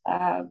have. I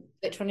have.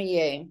 Which one are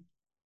you?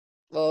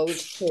 Or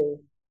which two?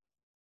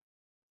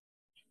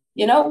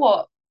 You know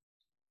what?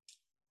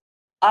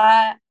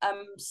 I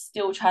am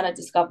still trying to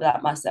discover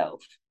that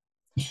myself.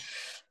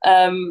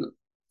 Um,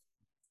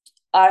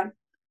 I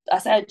I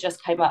said I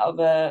just came out of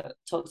a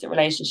toxic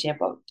relationship.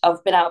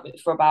 I've been out of it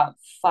for about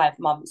 5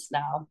 months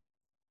now,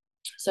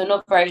 so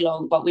not very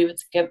long. But we were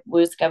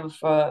together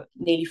for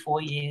nearly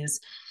 4 years.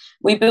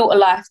 We built a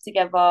life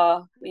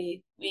together.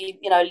 We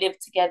you know,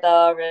 lived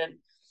together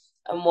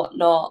and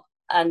whatnot.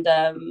 And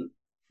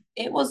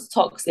it was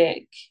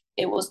toxic.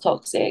 It was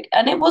toxic,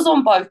 and it was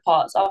on both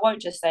parts. I won't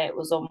just say it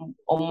was on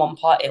one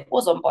part. It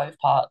was on both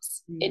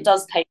parts. It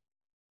does take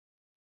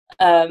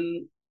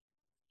um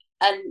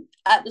and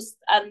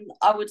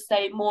I would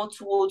say more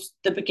towards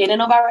the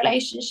beginning of our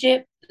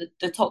relationship,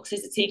 the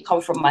toxicity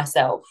come from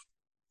myself.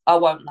 I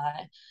won't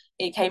lie,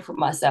 it came from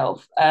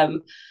myself.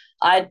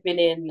 I'd been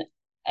in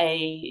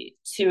a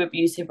 2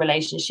 abusive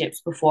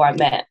relationships before I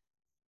met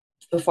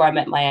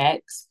my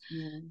ex.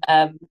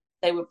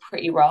 They were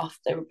pretty rough.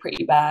 They were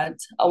pretty bad.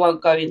 I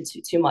won't go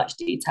into too much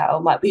detail.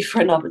 Might be for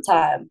another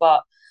time.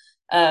 But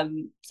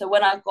so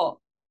when I got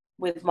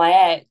with my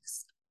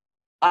ex,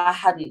 I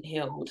hadn't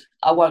healed.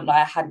 I won't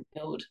lie, I hadn't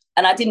healed.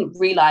 And I didn't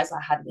realize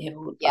I hadn't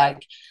healed. Yeah.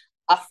 Like,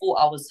 I thought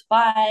I was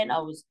fine, I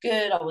was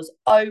good, I was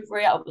over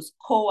it, I was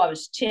cool, I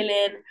was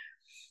chilling.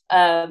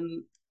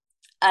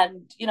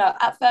 And you know,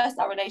 at first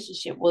our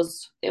relationship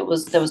there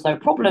was no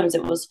problems,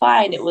 it was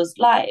fine, it was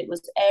light, it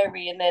was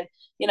airy. And then,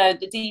 you know,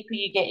 the deeper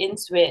you get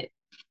into it,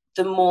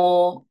 the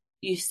more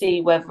you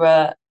see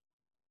whether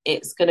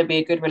it's going to be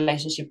a good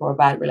relationship or a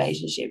bad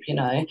relationship, you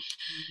know.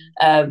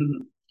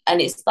 And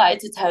it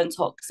started to turn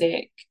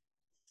toxic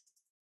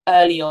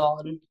early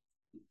on,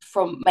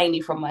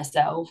 mainly from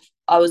myself.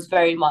 I was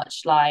very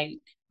much like,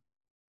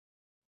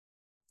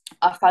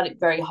 I found it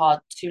very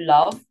hard to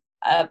love,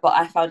 but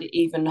I found it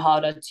even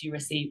harder to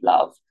receive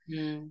love.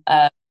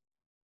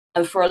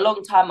 And for a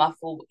long time, I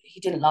thought he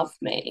didn't love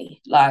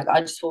me. Like,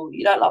 I just thought,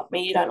 you don't love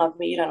me, you don't love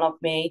me, you don't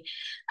love me.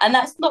 And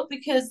that's not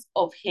because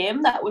of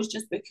him. That was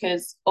just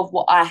because of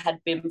what I had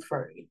been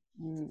through.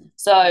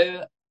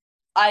 So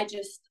I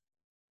just,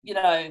 you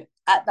know,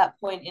 at that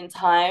point in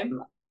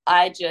time,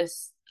 I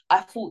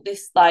thought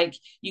this, like,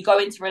 you go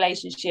into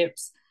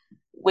relationships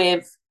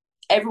with,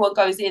 everyone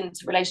goes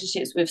into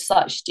relationships with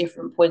such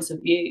different points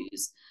of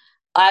views.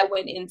 I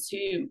went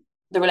into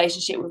the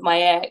relationship with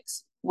my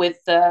ex with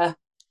the,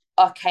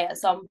 okay, at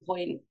some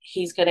point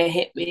he's going to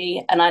hit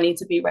me and I need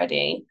to be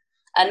ready.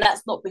 And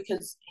that's not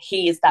because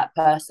he is that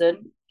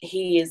person.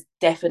 He is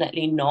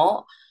definitely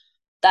not.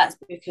 That's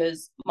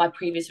because my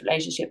previous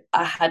relationship,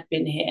 I had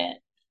been here,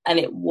 and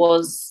it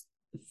was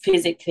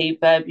physically,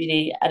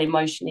 verbally, and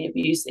emotionally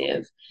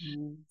abusive.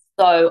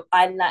 So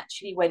I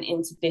naturally went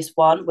into this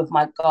one with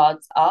my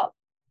guards up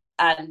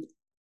and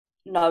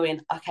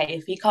knowing, okay,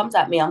 if he comes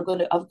at me, I've got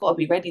to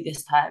be ready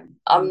this time.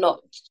 I'm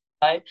not,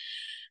 you know.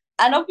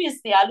 And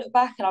obviously I look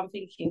back and I'm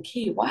thinking,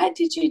 Key, why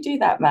did you do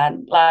that,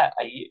 man? Like,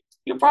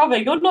 your brother,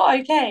 you're not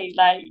okay.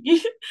 Like,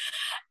 it's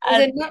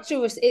a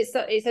natural.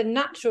 It's a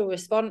natural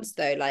response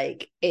though.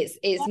 Like, it's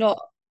not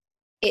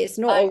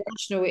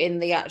irrational in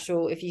the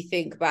actual. If you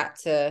think back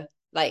to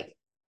like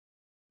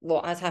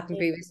what has happened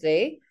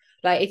previously,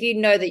 like if you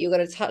know that you're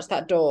going to touch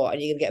that door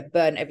and you're going to get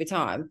burnt every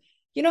time,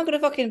 you're not going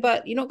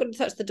to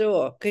touch the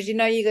door, because you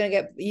know you're going to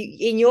get,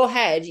 in your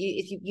head,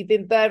 if you've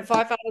been burned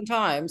 5,000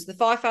 times, the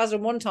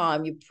 5,001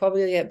 time you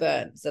probably get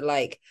burnt. So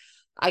like,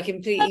 I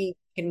completely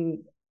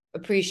can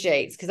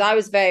appreciate, because I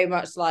was very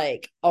much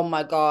like, oh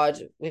my God,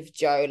 with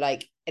Joe,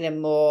 like in a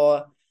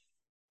more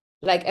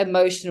like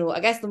emotional, I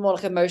guess the more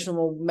like emotional,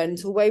 more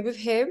mental way with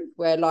him,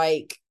 where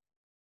like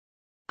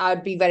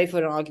I'd be ready for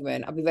an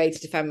argument, I'd be ready to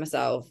defend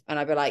myself, and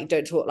I'd be like,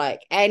 don't talk,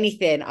 like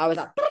anything. I was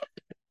like,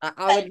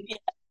 I would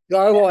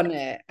go on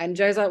it. And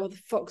Joe's like, what the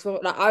fuck's wrong?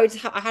 Like,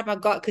 I had my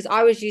gut, because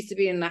I was used to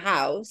being in the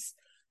house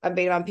and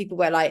being around people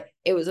where like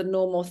it was a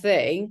normal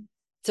thing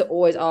to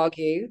always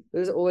argue. It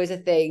was always a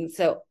thing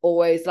to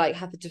always like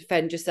have to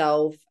defend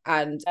yourself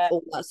and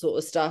all that sort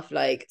of stuff.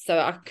 Like, so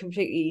I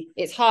completely,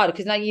 it's hard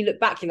because now you look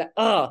back, you're like,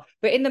 oh,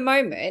 but in the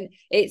moment,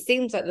 it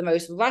seems like the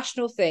most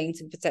rational thing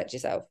to protect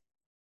yourself.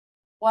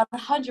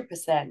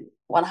 100%,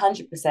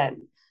 100%.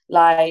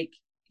 Like,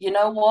 you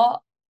know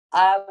what?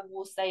 I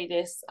will say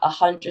this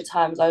 100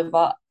 times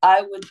over.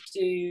 I would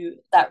do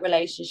that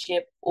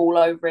relationship all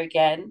over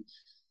again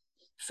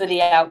for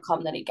the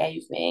outcome that it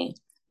gave me.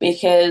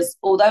 Because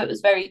although it was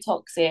very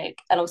toxic,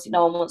 and obviously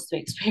no one wants to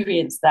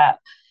experience that,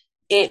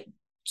 it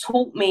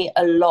taught me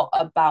a lot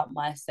about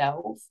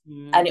myself,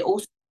 and Mm. it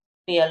also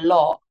taught me a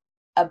lot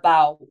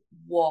about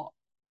what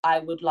I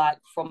would like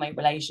from a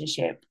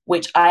relationship,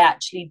 which I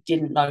actually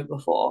didn't know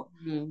before.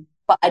 Mm.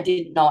 But I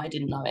didn't know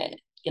it,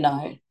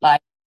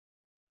 like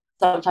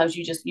sometimes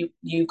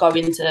you go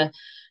into,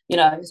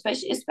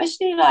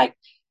 especially like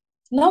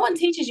no one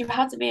teaches you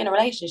how to be in a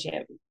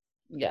relationship.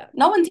 Yeah.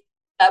 No one teaches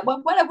that. Where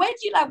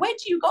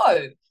do you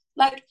go?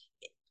 Like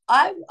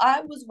I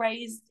was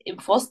raised in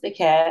foster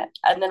care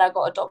and then I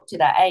got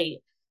adopted at 8.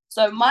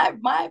 So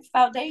my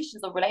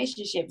foundations of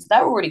relationships,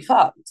 they're already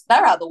fucked.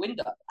 They're out the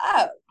window.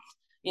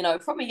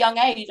 From a young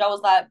age, I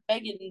was like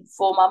begging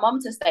for my mum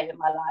to stay in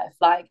my life.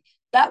 Like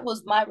that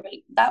was my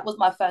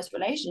first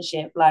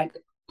relationship. Like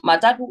my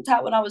dad walked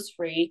out when I was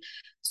 3,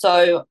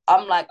 so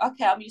I'm like,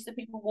 okay, I'm used to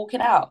people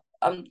walking out.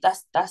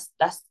 That's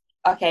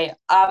okay.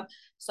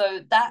 So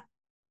that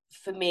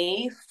for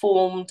me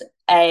formed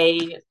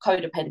a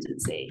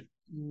codependency,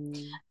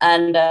 Mm.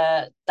 and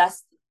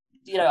that's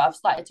I've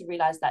started to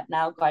realize that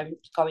now, going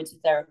to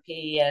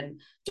therapy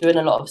and doing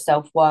a lot of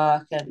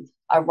self-work, and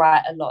I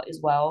write a lot as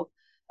well.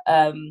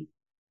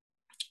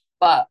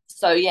 But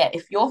so yeah,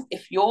 if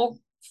your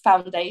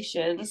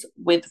foundations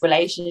with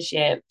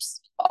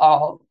relationships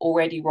are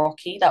already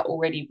rocky, they're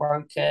already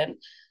broken,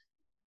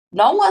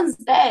 no one's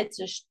there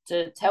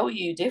to tell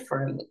you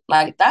different.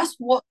 Like that's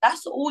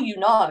all you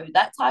know.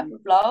 That type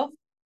of love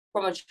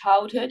from a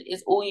childhood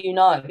is all you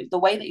know. The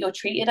way that you're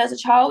treated as a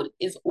child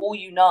is all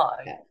you know.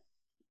 Yeah.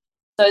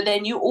 So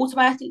then you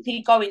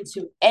automatically go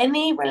into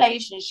any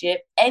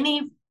relationship,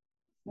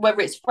 whether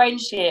it's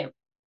friendship,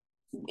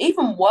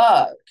 even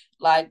work,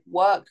 like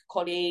work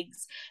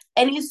colleagues,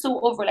 any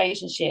sort of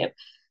relationship,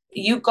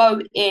 you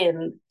go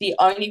in the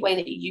only way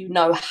that you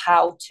know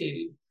how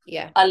to,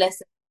 Yeah. unless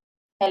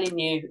they're telling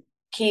you,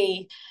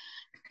 Key,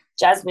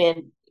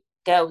 Jasmine,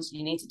 girls,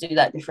 you need to do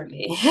that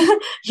differently.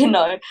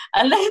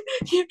 Unless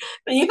you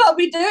can't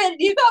be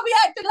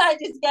acting like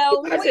this,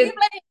 girl. What are you Imagine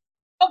playing?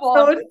 Come on,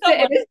 someone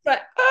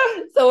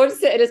come on.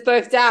 sitting us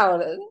both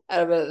down, and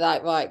I'm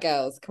like, right,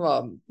 girls, come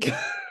on.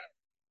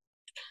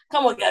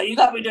 Come on, girl, you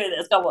gotta be doing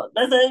this. Come on.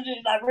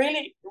 Like,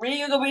 really? Really,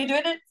 you're gonna be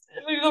doing this?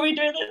 You're gonna be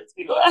doing this?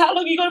 How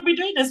long are you gonna be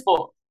doing this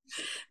for?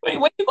 Wait,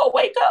 when you gotta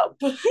wake up,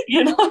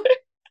 you know?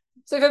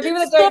 So for people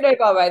that don't know,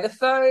 by the way,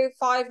 the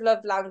 5 love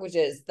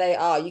languages,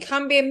 you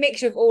can be a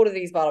mixture of all of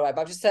these, by the way,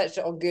 but I've just searched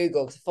it on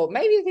Google because I thought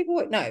maybe people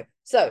won't know.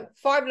 So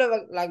 5 love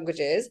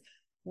languages: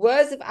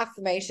 words of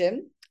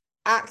affirmation,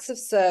 acts of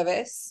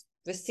service,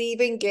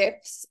 receiving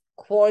gifts,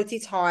 quality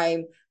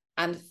time,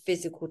 and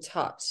physical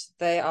touch.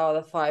 They are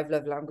the 5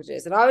 love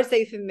languages. And I would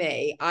say for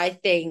me, I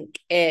think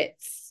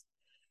it's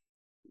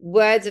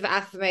words of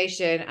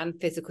affirmation and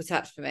physical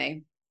touch for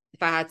me,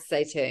 if I had to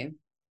say 2.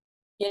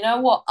 You know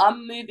what?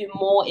 I'm moving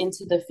more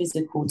into the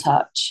physical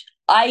touch.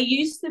 I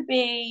used to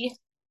be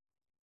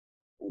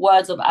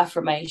words of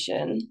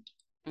affirmation,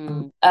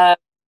 Mm. but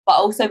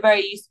also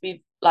very used to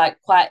be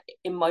like quite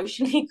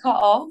emotionally cut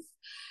off.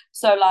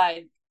 So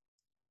like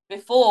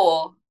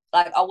before,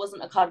 like I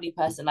wasn't a cuddly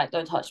person. Like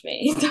don't touch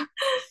me,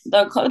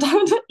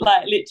 don't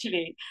like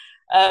literally.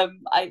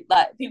 I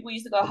like people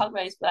used to go hug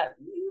me. I used to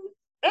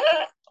be like,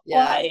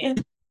 Yeah. why?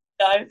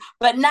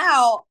 But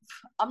now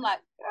I'm like,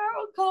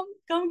 girl,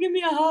 come, give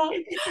me a hug.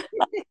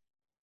 Like,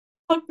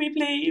 hug me,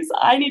 please.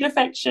 I need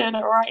affection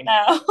right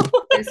now.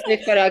 It's so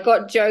funny. I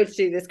got Joe to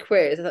do this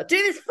quiz. I thought, do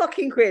this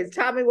fucking quiz.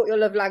 Tell me what your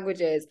love language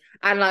is.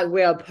 And like,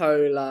 we are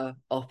polar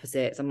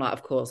opposites. I'm like,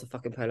 of course, we're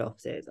fucking polar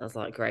opposites. I was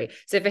like, great.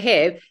 So for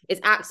him,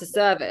 it's acts of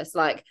service.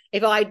 Like,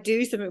 if I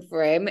do something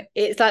for him,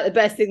 it's like the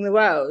best thing in the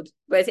world.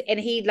 And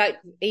he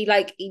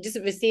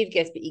doesn't receive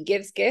gifts, but he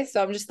gives gifts.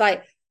 So I'm just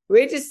like,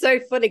 we're just so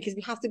funny because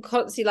we have to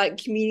constantly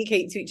like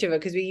communicate to each other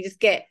because we just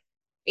get.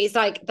 It's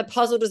like the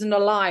puzzle doesn't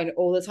align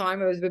all the time.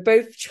 We're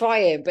both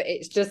trying, but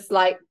it's just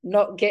like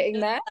not getting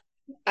there.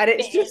 And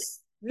it's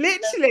just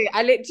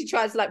I literally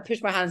tried to like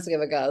push my hands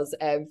together, girls,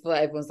 for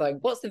everyone's like,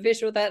 what's the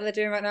visual that they're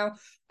doing right now?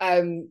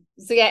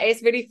 So yeah,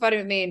 it's really funny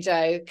with me and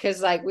Joe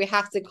because like we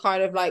have to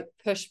kind of like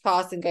push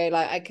past and go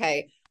like,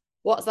 okay,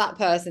 what's that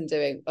person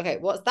doing? Okay,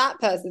 what's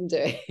that person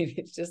doing?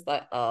 It's just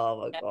like,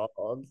 oh my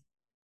God.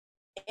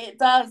 It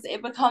does.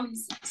 It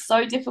becomes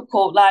so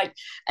difficult. Like,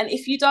 and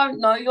if you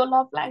don't know your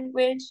love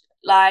language,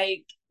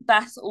 like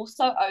that's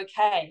also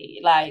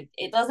okay. Like,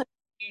 it doesn't.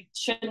 You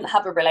shouldn't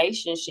have a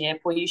relationship,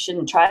 or you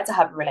shouldn't try to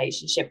have a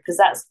relationship, because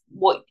that's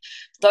what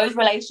those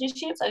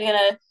relationships are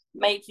gonna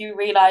make you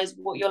realize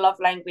what your love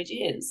language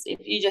is. If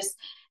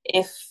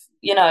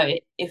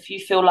if you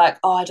feel like,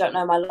 oh, I don't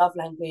know my love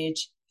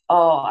language.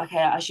 Oh, okay,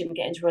 I shouldn't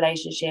get into a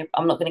relationship.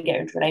 I'm not going to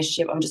get into a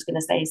relationship. I'm just going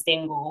to stay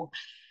single.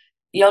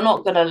 You're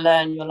not going to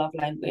learn your love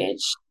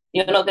language.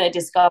 You're not going to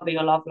discover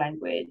your love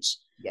language.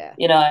 Yeah,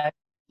 You know,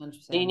 100%.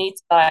 you need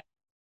to like,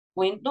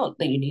 not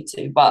that you need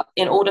to, but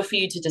in order for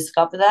you to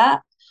discover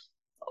that,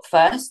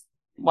 first,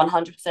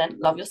 100%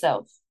 love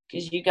yourself,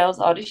 because you girls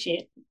are the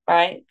shit,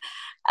 right?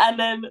 And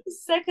then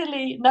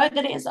secondly, know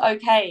that it's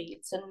okay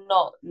to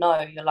not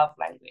know your love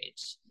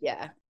language.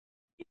 Yeah.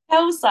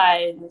 Tell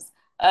signs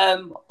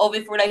of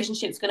if a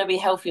relationship's going to be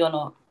healthy or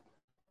not.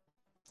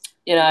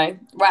 You know,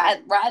 right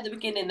at the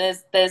beginning,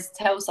 there's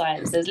tell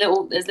signs, there's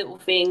little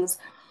things,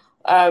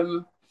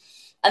 and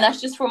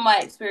that's just from my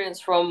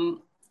experience.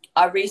 From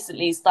I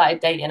recently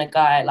started dating a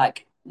guy,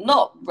 like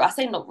not I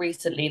say not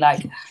recently,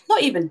 like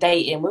not even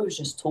dating. We was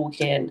just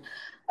talking,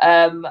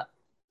 um,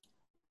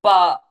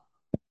 but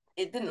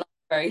it didn't last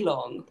very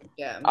long.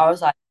 Yeah. I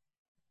was like,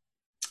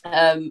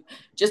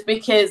 just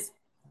because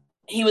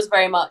he was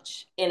very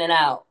much in and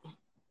out,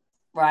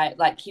 right?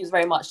 Like he was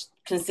very much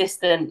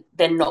consistent,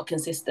 then not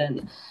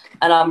consistent,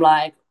 and I'm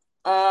like,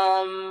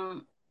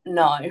 no,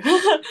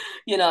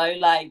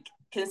 like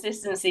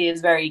consistency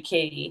is very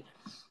key,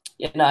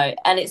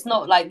 and it's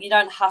not like you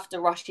don't have to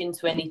rush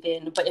into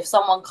anything, but if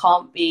someone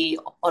can't be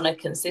on a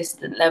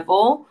consistent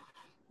level,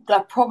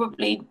 like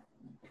probably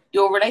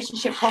your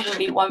relationship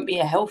probably won't be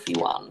a healthy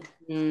one.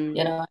 Mm.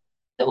 you know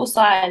Little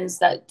signs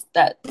that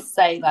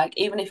say, like,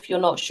 even if you're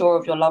not sure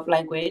of your love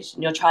language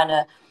and you're trying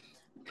to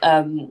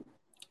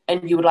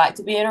and you would like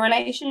to be in a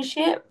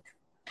relationship,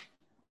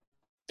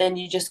 then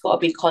you just got to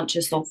be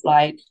conscious of,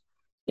 like,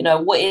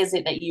 what is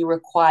it that you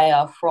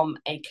require from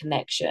a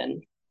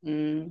connection.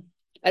 Mm.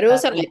 And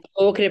also like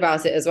talking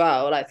about it as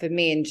well. Like for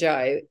me and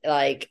Joe,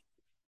 like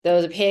there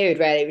was a period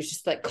where it was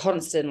just like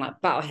constant,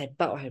 like battlehead.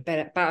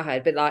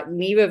 But like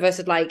neither of us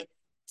had like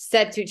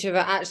said to each other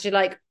actually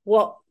like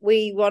what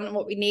we want and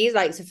what we need.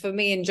 Like so for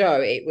me and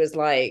Joe, it was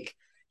like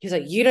he was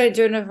like, you don't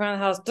do enough around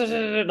the house,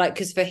 like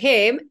because for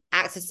him,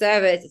 acts of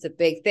service is a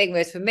big thing.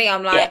 Whereas for me,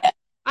 I'm like, Yeah.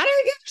 I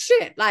don't give a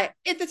shit. Like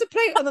if there's a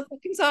plate on the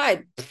fucking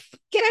side,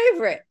 get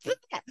over it.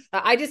 Like,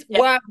 I just Yeah.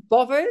 weren't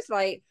bothered.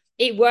 Like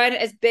it weren't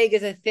as big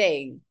as a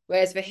thing.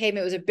 Whereas for him,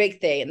 it was a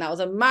big thing. And that was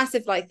a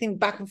massive like thing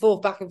back and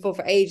forth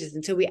for ages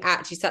until we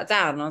actually sat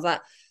down. And I was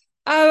like,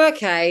 oh,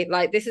 okay.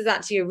 Like this is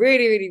actually a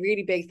really, really,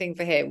 really big thing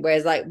for him.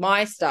 Whereas like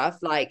my stuff,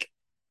 like,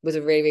 was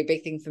a really, really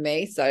big thing for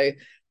me. So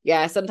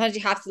yeah, sometimes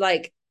you have to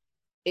like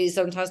is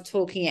sometimes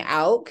talking it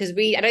out because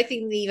I don't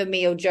think either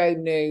me or Joe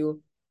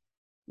knew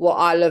what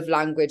our love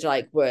language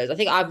like was. I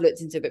think I've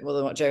looked into a bit more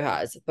than what Joe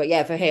has. But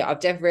yeah, for him, I've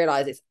definitely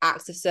realized it's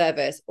acts of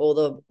service all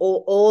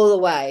the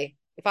way.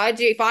 If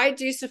I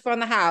do stuff around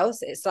the house,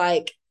 it's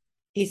like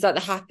he's like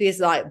the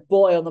happiest like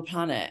boy on the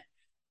planet.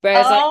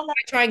 Whereas like Oh,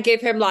 I try and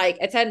give him like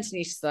attention,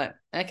 he's just like,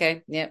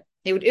 okay, yeah.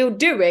 He'll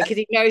do it because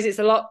he knows it's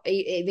a lot.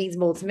 It means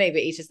more to me,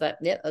 but he's just like,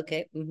 yeah,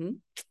 okay.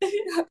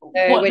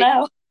 what When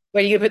now?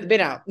 when are you gonna put the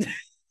bin out?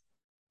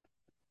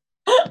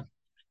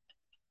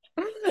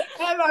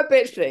 I'm my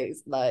bitch,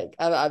 please. Like,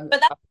 But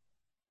that's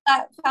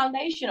that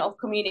foundation of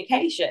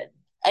communication,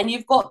 and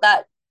you've got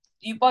that.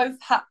 You both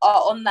are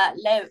on that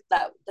level,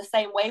 that the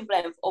same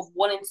wavelength of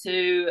wanting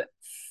to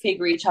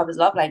figure each other's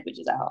love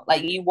languages out.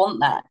 Like you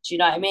want that. Do you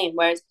know what I mean?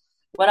 Whereas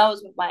when I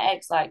was with my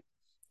ex, like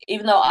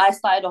even though I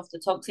started off the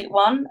toxic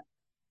one,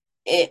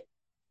 it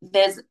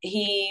there's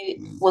he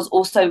was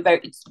also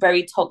very,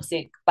 very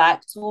toxic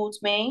back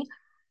towards me,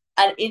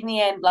 and in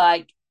the end,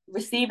 like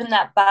receiving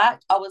that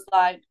back, I was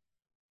like,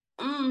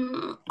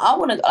 I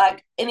want to,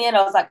 like, in the end,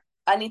 I was like,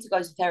 I need to go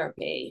to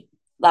therapy.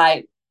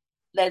 Like,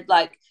 there's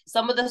like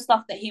some of the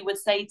stuff that he would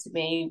say to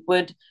me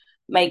would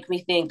make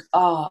me think,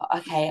 oh,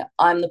 okay,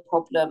 I'm the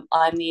problem,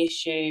 I'm the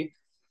issue.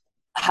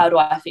 How do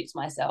I fix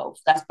myself?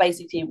 That's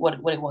basically what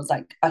it was.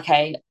 Like,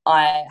 okay,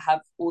 I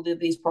have all of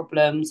these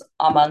problems,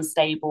 I'm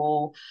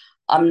unstable,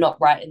 I'm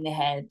not right in the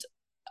head.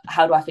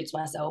 How do I fix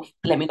myself?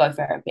 Let me go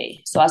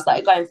therapy. So I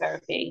started going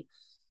therapy,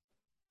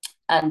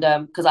 and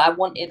because I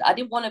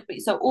didn't want to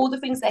be, so all the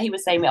things that he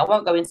was saying to me, I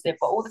won't go into it,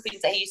 but all the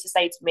things that he used to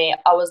say to me,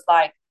 I was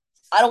like,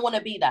 I don't want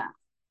to be that.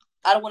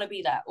 I don't want to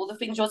be that. All the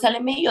things you're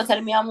telling me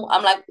I'm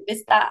like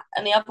this, that,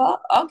 and the other.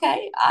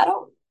 Okay, I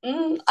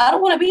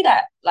don't want to be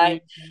that.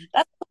 Like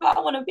that's what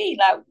I want to be.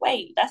 Like,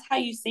 wait, that's how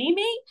you see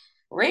me?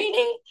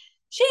 Really?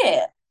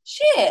 Shit.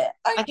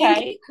 I think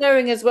Okay. it's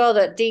knowing as well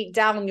that deep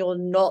down you're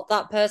not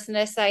that person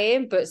they're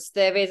saying, but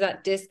there is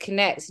that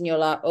disconnect, and you're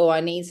like, oh,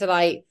 I need to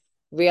like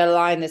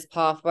realign this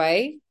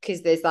pathway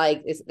because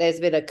there's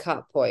been a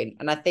cut point,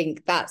 and I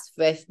think that's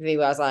for me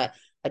where I was like,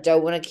 I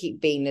don't want to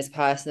keep being this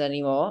person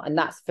anymore, and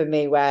that's for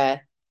me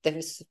where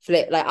the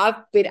flip. Like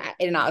I've been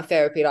in and out of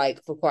therapy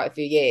like for quite a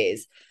few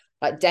years,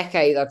 like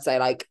decades, I'd say,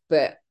 like,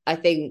 but I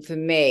think for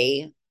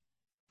me,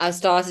 I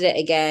started it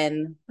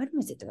again. When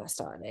was it that I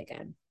started it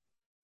again?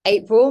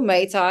 April,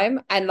 May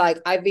time. And like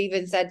I've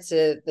even said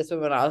to this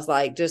woman, I was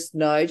like, just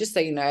know, just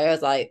so you know, I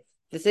was like,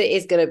 this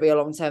is gonna be a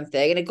long-term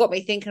thing. And it got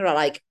me thinking about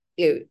like,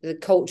 the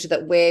culture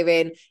that we're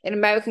in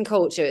American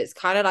culture, it's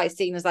kind of like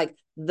seen as like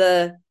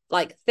the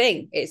like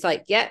thing. It's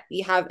like, yeah,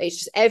 it's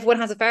just everyone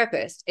has a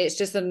therapist. It's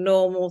just a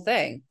normal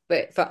thing.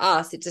 But for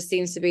us, it just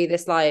seems to be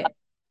this like,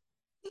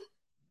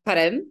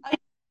 pardon?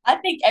 I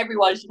think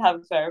everyone should have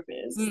a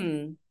therapist.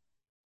 Hmm.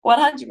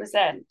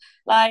 100%.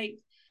 Like,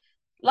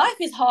 life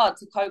is hard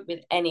to cope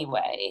with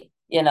anyway,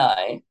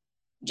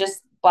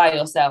 just by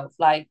yourself.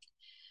 Like,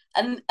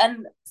 and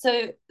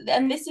so,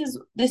 and this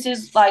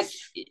is like,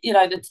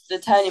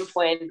 the turning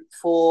point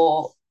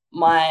for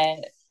my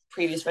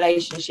previous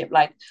relationship.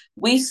 Like,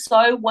 we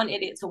so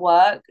wanted it to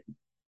work.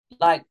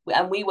 Like,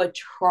 and we were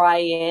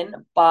trying,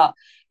 but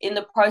in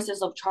the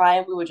process of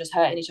trying, we were just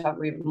hurting each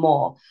other even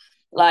more.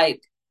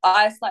 Like,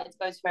 I started to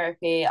go to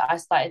therapy. I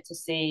started to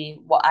see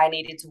what I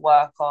needed to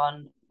work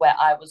on, where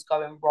I was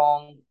going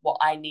wrong, what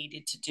I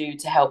needed to do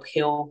to help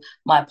heal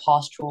my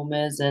past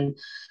traumas, and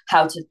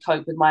how to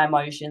cope with my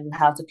emotions, and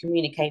how to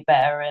communicate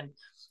better and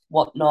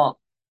whatnot.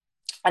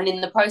 And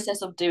in the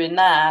process of doing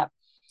that,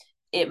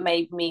 it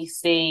made me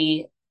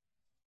see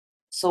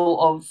sort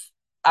of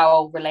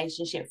our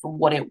relationship for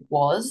what it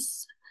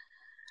was.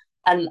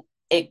 And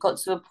it got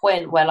to a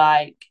point where,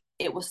 like,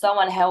 it was so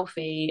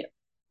unhealthy.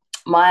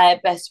 My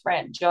best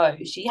friend Jo,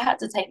 she had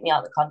to take me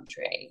out of the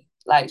country.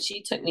 Like,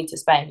 she took me to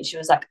Spain. She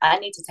was like, I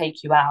need to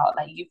take you out.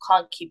 Like, you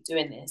can't keep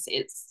doing this.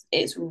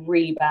 It's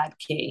really bad,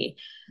 Key.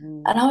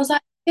 And I was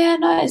like, yeah,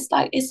 no, it's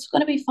like, it's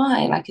gonna be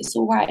fine. Like, it's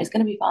all right, it's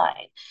gonna be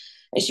fine.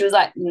 And she was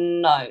like,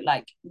 no,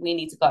 like, we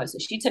need to go. So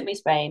she took me to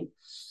Spain.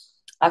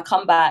 I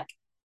come back,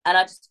 and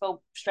I just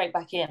fell straight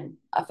back in.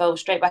 I fell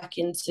straight back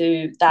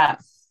into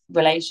that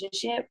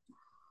relationship.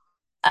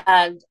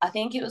 And I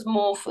think it was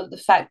more for the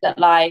fact that,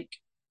 like,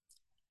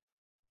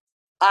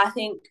 I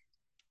think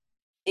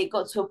it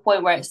got to a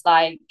point where it's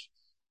like,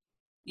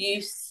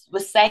 you were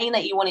saying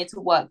that you wanted to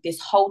work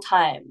this whole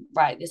time,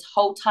 right? This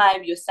whole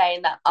time you're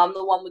saying that I'm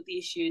the one with the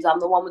issues,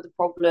 I'm the one with the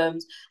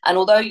problems. And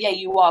although, yeah,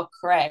 you are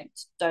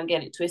correct, don't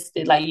get it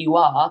twisted, like, you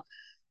are,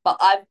 but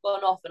I've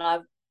gone off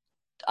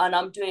and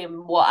I'm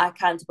doing what I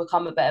can to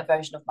become a better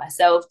version of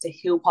myself, to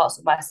heal parts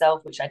of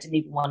myself which I didn't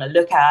even want to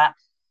look at.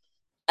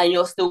 And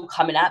you're still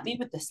coming at me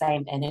with the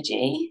same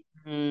energy.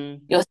 You're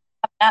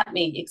coming at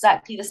me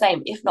exactly the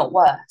same, if not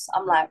worse.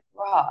 I'm like,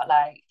 rah,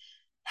 like,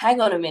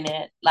 hang on a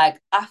minute.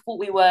 Like, I thought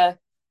we were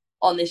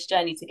on this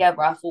journey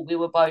together. I thought we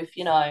were both,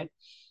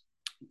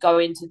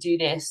 going to do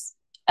this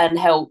and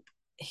help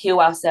heal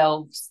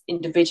ourselves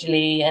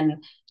individually,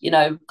 and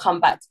come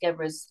back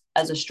together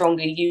as a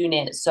stronger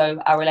unit, so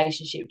our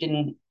relationship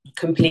didn't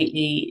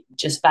completely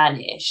just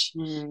vanish.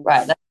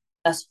 Right,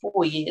 that's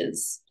 4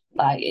 years.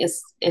 Like,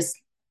 it's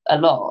a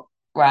lot,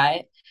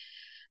 right?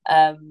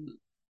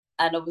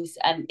 And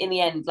obviously, and in the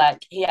end,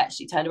 like, he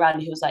actually turned around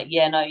and he was like,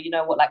 yeah, no, you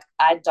know what, like,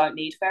 I don't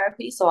need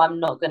therapy, so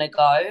I'm not gonna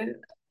go.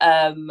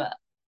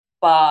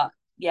 But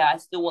yeah, I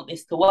still want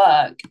this to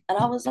work. And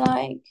I was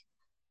like,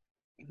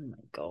 oh my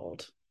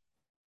God,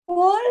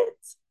 what?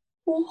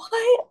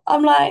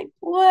 I'm like,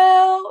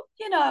 well,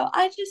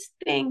 I just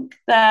think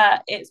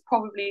that it's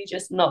probably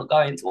just not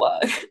going to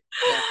work.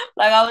 yeah.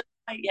 Like, I was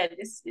like, yeah,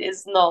 this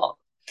is not,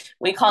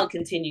 we can't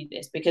continue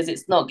this because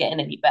it's not getting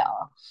any better.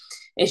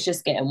 It's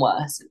just getting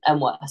worse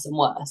and worse and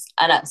worse.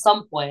 And at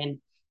some point,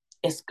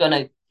 it's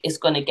gonna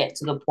get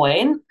to the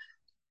point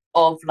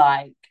of,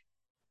 like,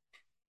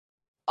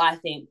 I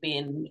think,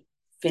 being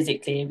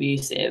physically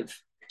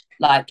abusive.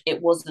 Like,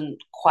 it wasn't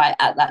quite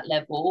at that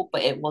level,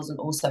 but it wasn't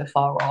also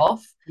far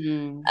off.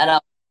 And I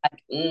was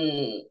like,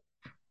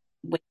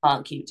 we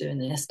can't keep doing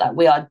this. Like,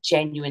 we are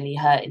genuinely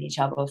hurting each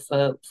other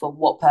for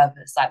what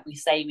purpose? Like, we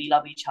say we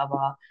love each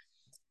other,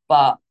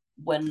 but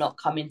we're not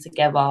coming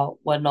together.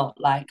 We're not,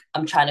 like,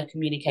 I'm trying to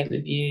communicate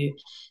with you.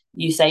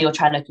 You say you're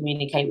trying to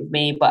communicate with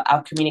me, but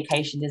our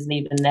communication isn't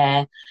even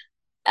there.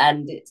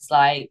 And it's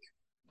like,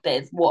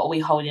 what are we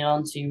holding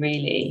on to,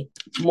 really?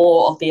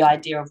 More of the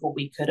idea of what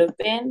we could have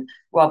been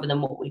rather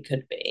than what we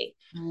could be.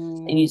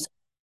 And you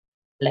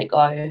let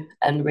go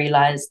and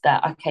realize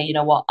that, okay, you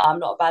know what, I'm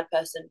not a bad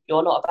person,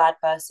 you're not a bad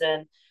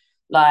person.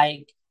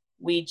 Like,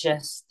 we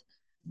just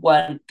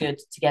weren't good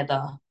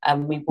together,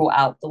 and we brought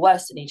out the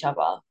worst in each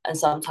other. And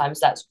sometimes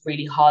that's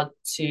really hard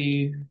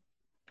to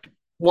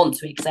want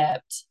to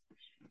accept,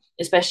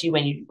 especially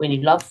when you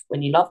loved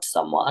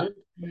someone.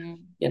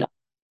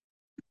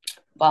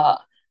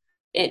 But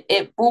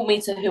it brought me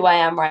to who I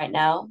am right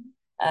now.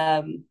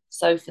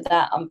 So for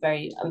that, I'm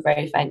very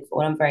thankful,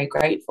 and I'm very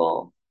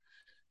grateful.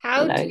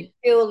 How do you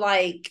feel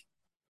like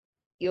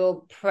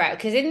you're prep?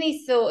 Because in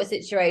these sort of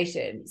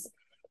situations,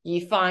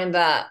 you find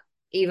that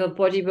either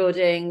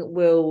bodybuilding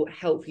will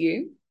help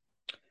you,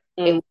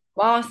 it will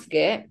mask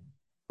it,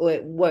 or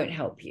it won't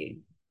help you.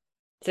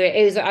 So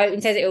it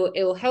says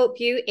it will help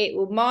you, it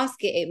will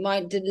mask it, it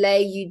might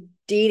delay you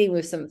dealing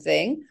with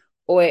something,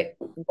 or it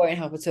won't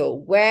help at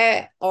all.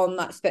 Where on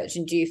that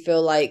spectrum do you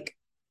feel like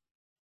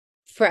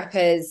what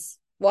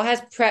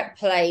has prep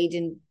played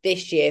in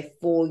this year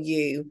for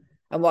you,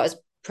 and what has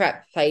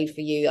prep played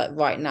for you, like,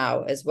 right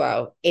now as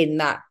well in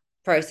that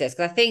process?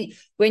 Because I think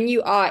when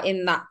you are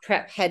in that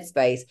prep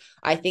headspace,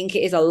 I think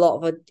it's a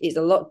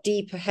lot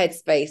deeper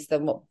headspace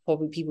than what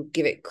probably people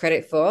give it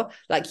credit for.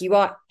 Like, you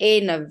are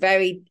in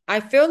I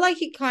feel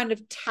like it kind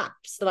of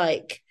taps,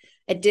 like,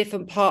 a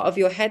different part of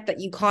your head that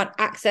you can't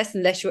access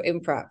unless you're in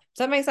prep.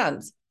 Does that make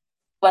sense?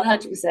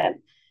 100%.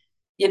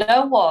 You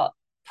know what?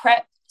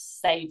 Prep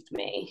saved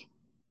me.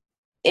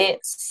 It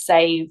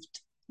saved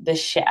the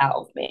shit out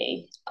of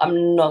me.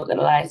 I'm not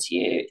gonna lie to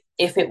you.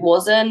 If it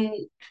wasn't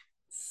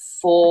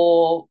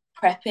for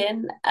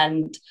prepping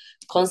and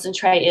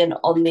concentrating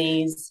on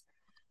these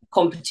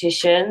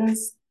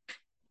competitions,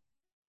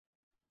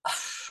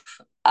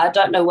 I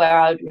don't know where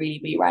I would really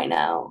be right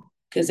now.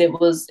 because it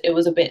was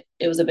a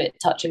bit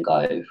touch and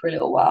go for a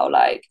little while,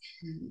 like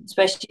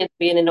especially at the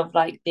beginning of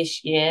like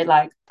this year,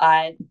 like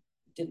I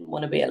didn't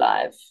want to be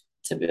alive,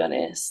 to be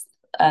honest.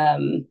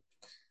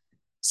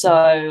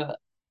 So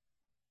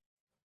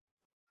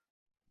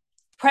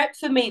prep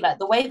for me, like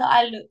the way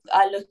that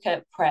I look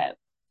at prep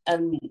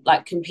and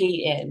like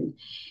competing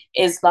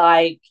is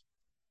like,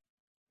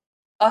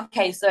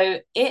 okay, so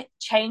it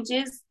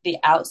changes the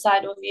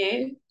outside of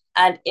you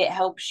and it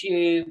helps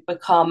you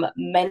become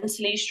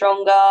mentally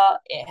stronger.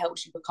 It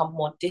helps you become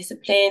more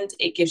disciplined.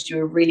 It gives you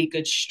a really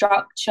good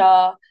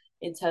structure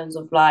in terms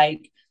of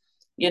like,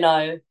 you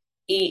know,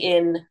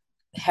 eating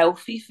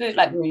healthy food,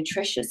 like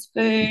nutritious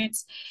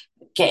foods,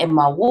 getting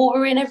my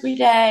water in every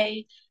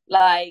day.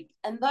 Like,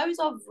 and those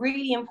are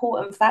really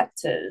important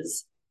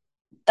factors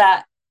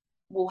that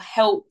will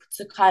help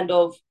to kind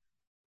of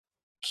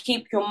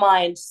keep your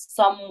mind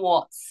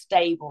somewhat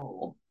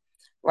stable,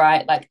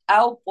 right? Like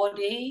our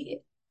body,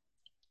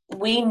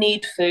 we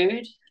need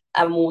food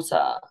and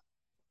water,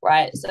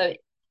 right? So,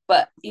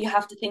 but you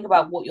have to think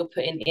about what you're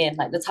putting in,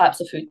 like the types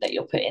of food that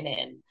you're putting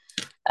in.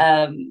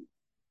 Um,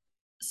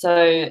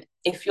 so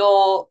if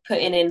you're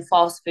putting in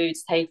fast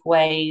foods,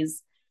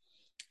 takeaways,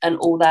 and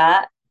all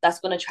that, that's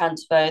going to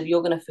transfer.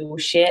 You're going to feel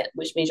shit,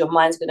 which means your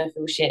mind's going to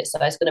feel shit. So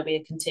it's going to be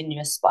a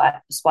continuous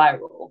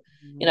spiral.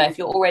 You know, if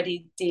you're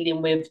already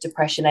dealing with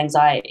depression,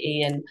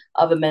 anxiety, and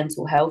other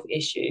mental health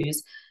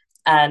issues,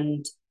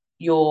 and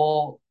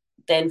you're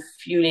then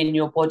fueling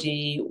your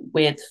body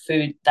with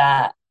food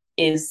that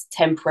is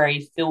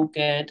temporary, feel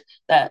good,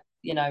 that,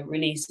 you know,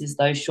 releases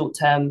those short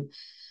term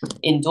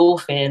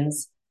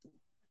endorphins,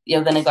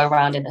 you're going to go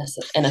around in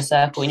a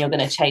circle and you're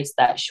going to chase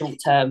that short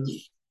term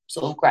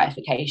sort of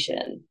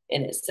gratification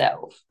in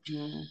itself.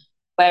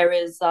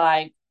 Whereas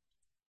like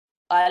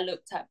I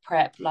looked at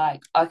prep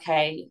like,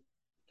 okay,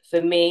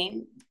 for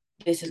me,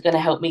 this is going to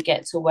help me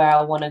get to where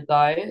I want to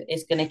go.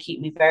 It's going to keep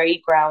me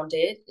very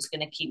grounded. It's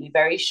going to keep me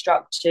very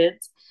structured.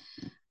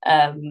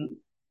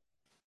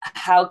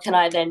 How can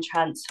I then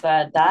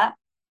transfer that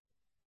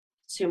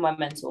to my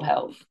mental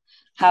health?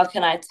 How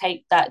can I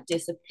take that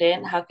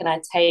discipline? How can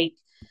I take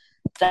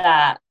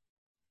that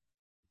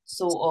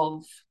sort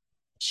of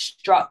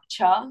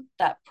structure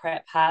that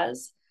prep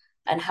has,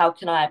 and how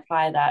can I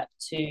apply that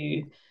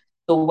to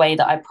the way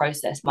that I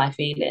process my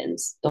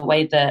feelings, the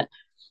way that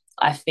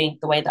I think,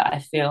 the way that I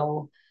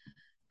feel?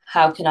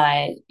 How can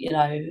I, you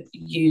know,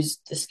 use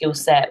the skill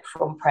set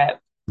from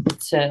prep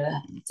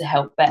to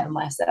help better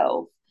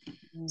myself?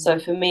 So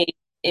for me,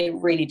 it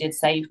really did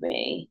save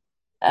me.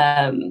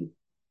 I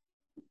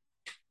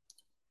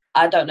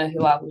don't know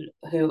who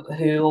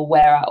or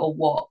where or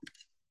what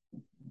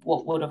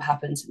would have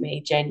happened to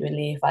me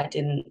genuinely if I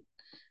didn't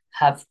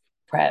have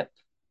prep.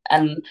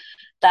 And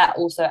that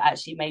also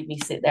actually made me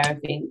sit there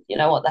and think, you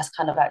know what, that's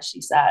kind of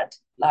actually sad,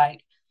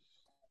 like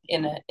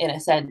in a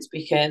sense,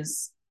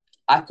 because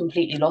I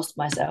completely lost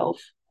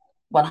myself.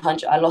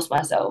 100, I lost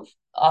myself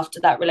after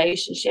that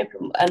relationship,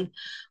 and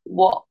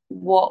what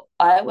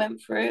I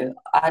went through,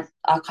 I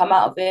come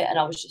out of it and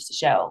I was just a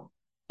shell.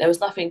 There was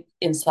nothing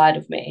inside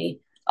of me.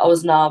 I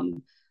was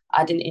numb.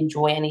 I didn't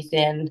enjoy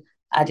anything.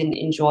 I didn't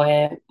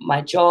enjoy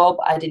my job.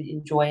 I didn't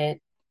enjoy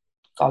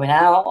going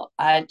out.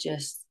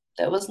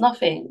 There was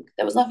nothing.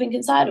 There was nothing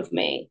inside of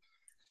me.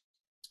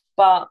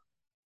 But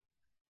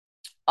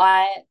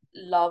I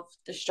love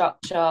the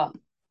structure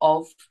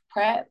of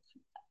prep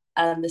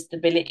and the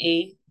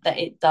stability that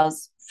it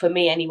does for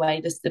me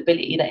anyway, the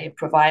stability that it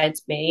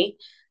provides me,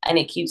 and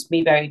it keeps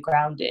me very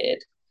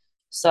grounded.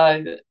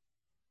 So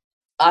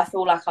I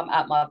feel like I'm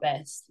at my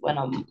best when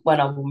I'm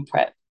on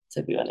prep,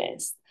 to be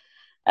honest.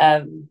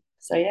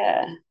 So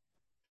yeah.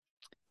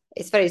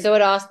 It's funny.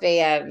 Someone asked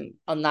me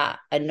on that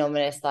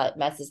anonymous like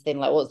message thing,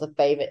 like, what's the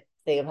favorite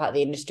thing about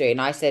the industry?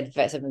 And I said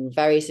something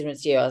very similar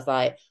to you. I was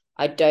like,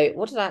 I don't,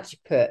 what did I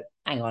actually put?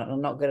 Hang on,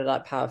 I'm not gonna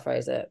like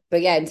paraphrase it.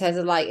 But yeah, in terms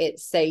of like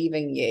it's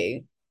saving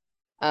you.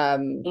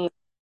 Mm.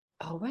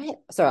 Oh right.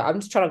 Sorry, I'm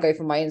just trying to go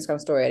from my Instagram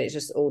story and it's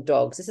just all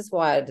dogs. This is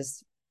why I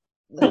just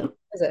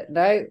is it?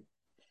 No.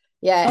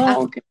 Yeah.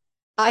 Oh, okay.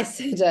 I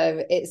said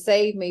it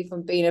saved me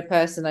from being a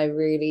person I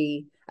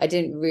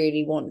didn't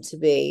really want to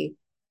be,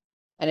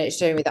 and it's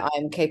shown me that I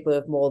am capable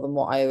of more than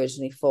what I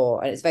originally thought.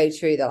 And it's very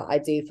true that I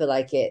do feel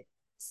like it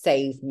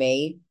saved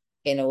me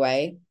in a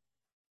way.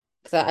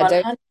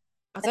 Because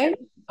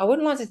I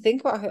wouldn't like to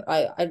think about who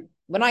I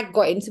when I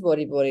got into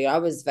bodybuilding, I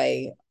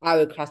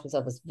would class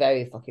myself as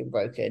very fucking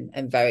broken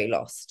and very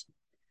lost.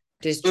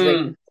 Just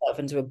drink myself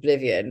into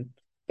oblivion,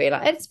 be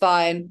like, it's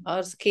fine.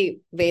 I'll just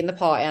keep being the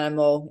party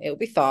animal. It'll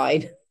be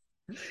fine.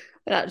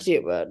 And actually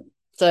it would.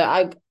 So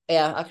I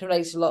can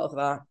relate to a lot of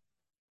that.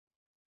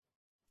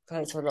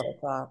 Relate to a lot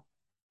of that.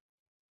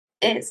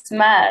 It's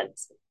mad,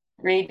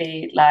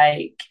 really,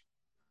 like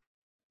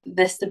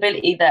the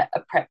stability that a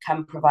prep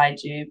can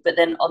provide you, but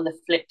then on the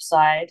flip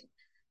side,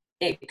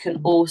 it can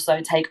also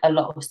take a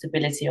lot of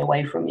stability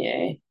away from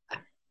you.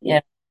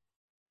 Yeah,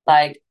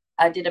 like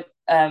I did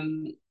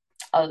when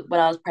I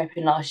was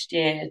prepping last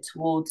year,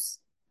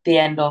 towards the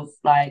end of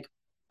like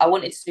I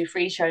wanted to do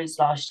 3 shows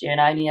last year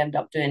and I only ended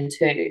up doing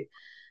 2.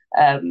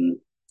 Um,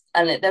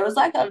 and there was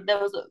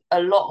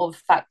a lot of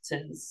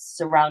factors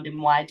surrounding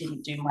why I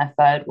didn't do my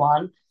third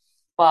one,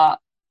 but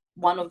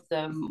one of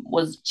them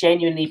was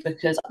genuinely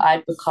because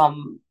I'd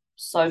become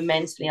so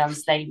mentally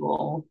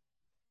unstable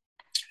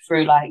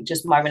through like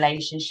just my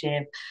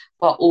relationship,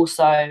 but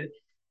also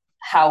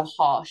how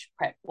harsh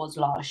prep was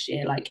last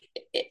year. Like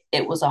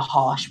it was a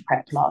harsh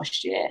prep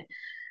last year.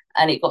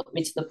 And it got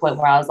me to the point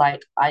where I was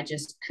like, I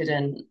just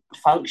couldn't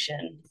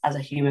function as a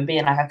human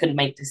being. Like I couldn't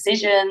make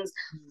decisions.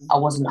 I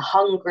wasn't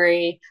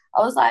hungry. I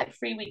was like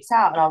 3 weeks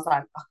out and I was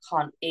like, I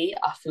can't eat.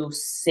 I feel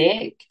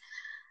sick.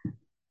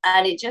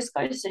 And it just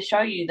goes to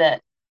show you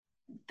that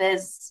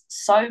there's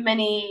so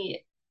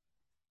many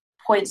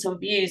points of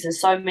views and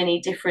so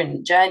many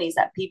different journeys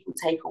that people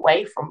take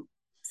away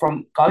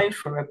from going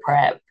through a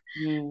prep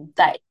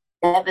that it's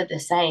never the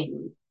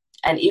same.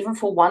 And even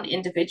for one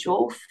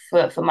individual,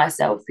 for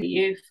myself, for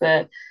you,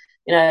 for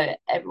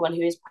everyone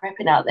who is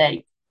prepping out there,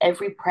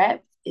 every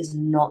prep is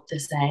not the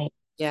same.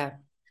 Yeah.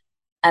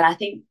 And I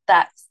think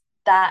that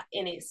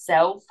in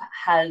itself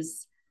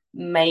has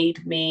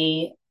made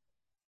me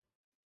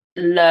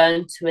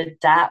learn to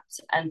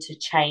adapt and to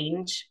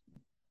change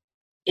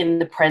in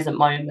the present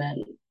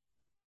moment.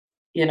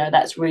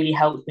 That's really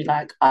helped me,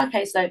 like,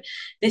 okay, so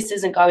this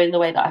isn't going the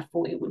way that I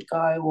thought it would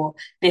go, or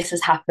this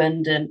has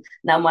happened and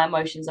now my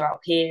emotions are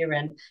up here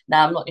and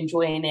now I'm not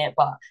enjoying it,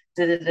 but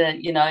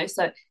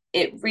so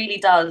it really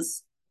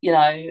does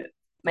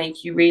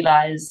make you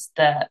realize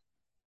that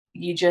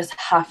you just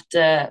have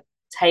to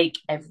take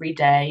every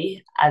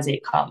day as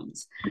it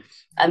comes.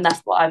 And that's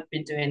what I've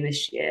been doing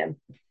this year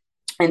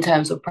in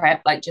terms of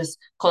prep, like just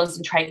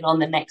concentrating on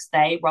the next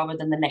day rather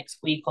than the next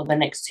week or the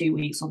next 2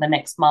 weeks or the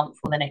next month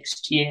or the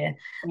next year.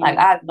 Like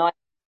I have no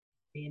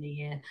idea in a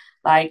year.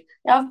 Like,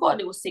 yeah, I've got a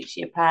little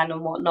 6-year plan and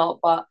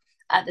whatnot, but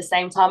at the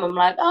same time, I'm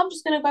like, I'm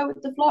just gonna go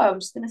with the flow. I'm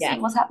just gonna see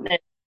what's happening.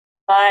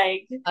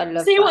 Like,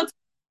 see what's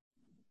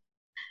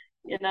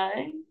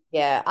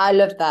Yeah, I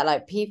love that.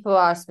 Like people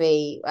ask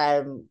me,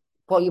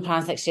 what you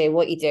plan next year,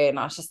 what you doing?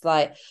 I was just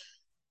like,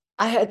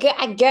 I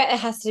get it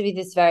has to be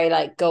this very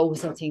like goal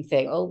setting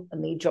thing. Oh,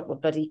 and then you drop my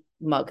bloody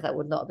mug. That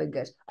would not have been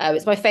good.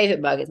 It's my favorite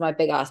mug. It's my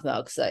big ass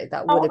mug, so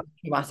that would have been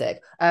traumatic.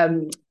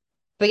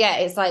 But yeah,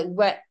 it's like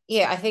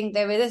I think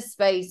there is a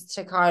space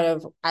to kind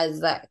of, as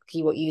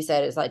exactly what you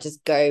said, it's like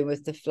just go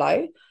with the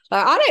flow.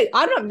 Like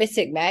I'm not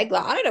missing Meg.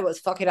 Like I don't know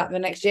what's fucking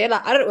happening next year.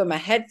 Like I don't know where my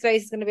headspace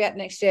is going to be at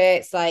next year.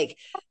 It's like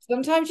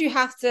sometimes you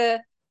have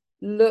to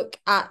look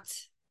at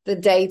the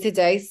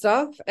day-to-day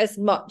stuff as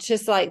much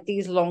as like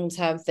these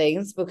long-term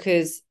things,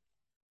 because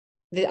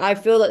I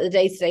feel like the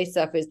day-to-day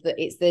stuff is that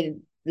it's the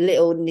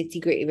little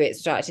nitty-gritty bits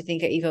which I actually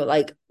think are even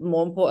like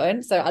more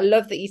important. So I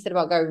love that you said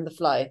about going with the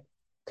flow,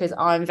 because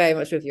I'm very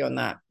much with you on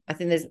that. I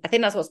think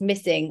that's what's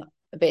missing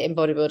a bit in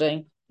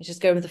bodybuilding. It's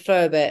just going with the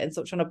flow a bit and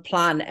stop trying to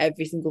plan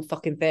every single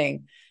fucking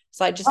thing. It's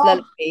like just let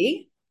it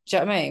be. Do you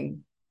know what I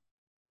mean?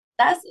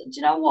 Do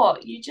you know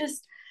what?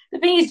 The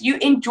thing is, you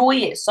enjoy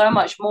it so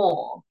much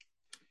more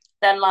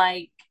than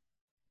like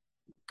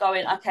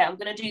going, okay, I'm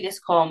gonna do this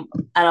comp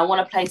and I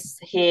want to place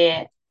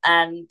here,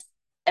 and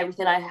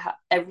everything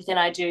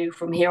I do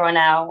from here on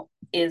out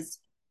is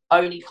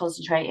only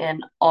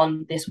concentrating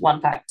on this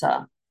one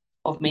factor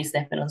of me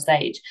stepping on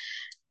stage.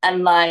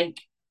 And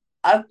like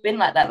I've been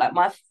like that. Like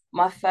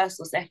my first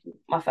and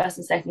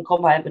second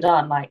comp I ever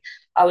done, like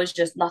I was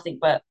just nothing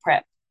but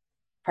prep.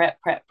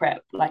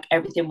 Like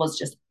everything was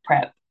just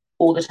prep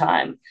all the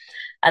time,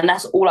 and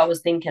that's all I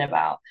was thinking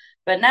about.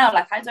 But now,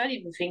 like, I don't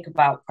even think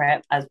about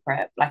prep as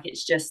prep. Like,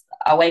 it's just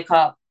I wake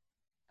up,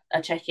 I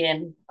check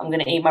in, I'm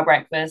gonna eat my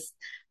breakfast.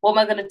 What am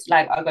I gonna do?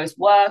 Like? I go to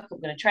work. I'm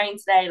gonna train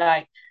today.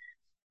 Like,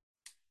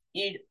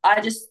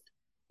 I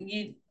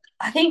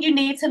think you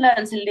need to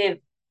learn to live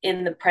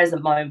in the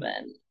present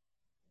moment.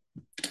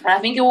 And I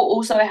think it will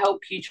also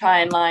help you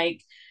try and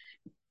like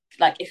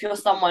if you're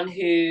someone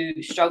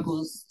who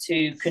struggles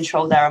to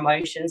control their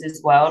emotions as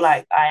well,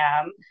 like I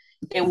am,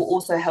 it will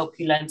also help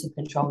you learn to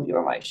control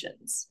your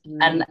emotions.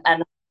 And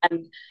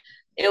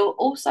it will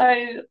also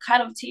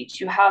kind of teach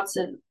you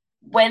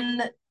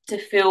when to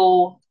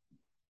feel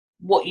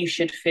what you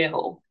should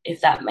feel,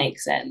 if that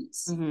makes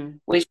sense.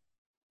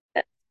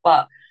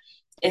 But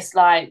it's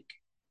like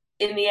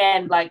in the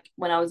end, like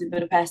when I was in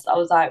Budapest, I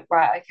was like,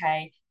 right,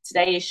 okay,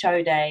 today is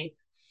show day.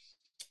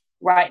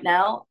 Right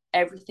now,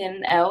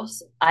 everything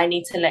else I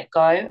need to let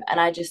go, and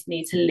I just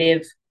need to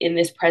live in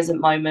this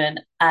present moment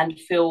and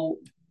feel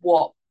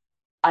what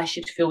I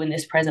should feel in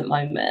this present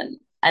moment.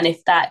 And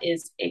if that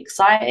is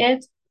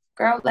excited,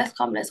 girl, let's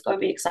go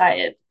be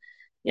excited.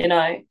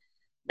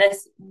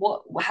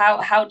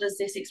 How does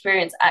this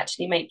experience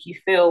actually make you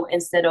feel,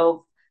 instead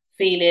of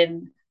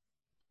feeling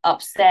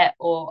upset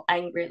or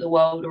angry at the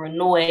world or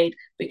annoyed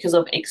because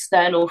of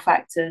external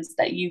factors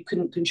that you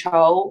couldn't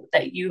control,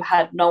 that you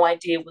had no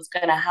idea was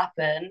going to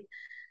happen.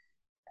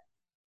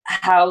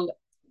 How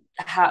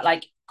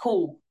like,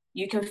 cool,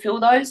 you can feel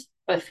those,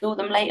 but feel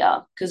them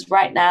later, because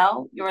right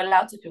now you're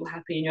allowed to feel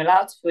happy and you're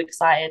allowed to feel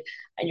excited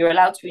and you're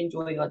allowed to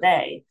enjoy your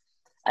day.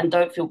 and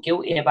don't feel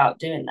guilty about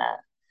doing that.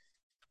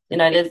 You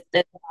know, there's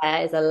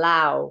Is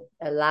allow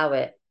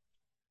it.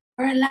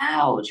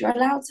 you're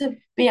allowed to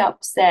be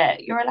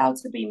upset, you're allowed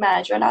to be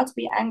mad, you're allowed to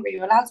be angry,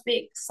 you're allowed to be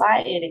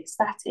excited,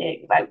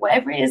 ecstatic, like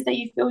whatever it is that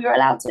you feel, you're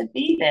allowed to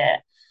feel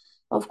it.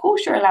 Of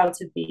course you're allowed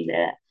to feel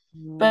it.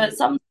 But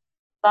sometimes,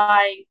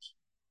 like,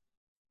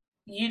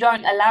 you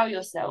don't allow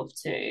yourself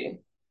to.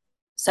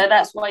 So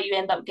that's why you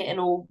end up getting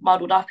all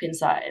muddled up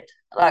inside.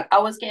 Like, I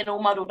was getting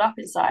all muddled up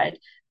inside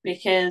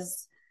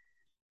because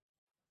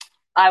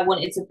I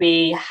wanted to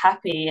be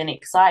happy and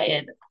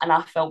excited, and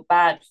I felt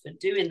bad for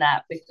doing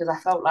that because I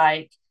felt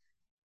like,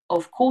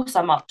 of course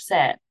I'm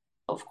upset.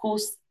 Of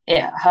course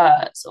it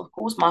hurts. Of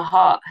course my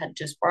heart had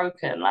just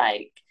broken.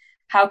 Like,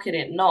 how could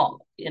it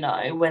not? You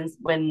know,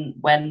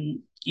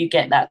 when you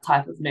get that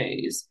type of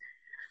news.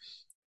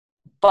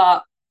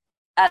 But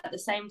at the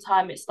same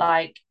time, it's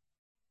like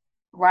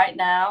right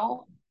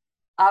now,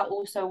 I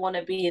also want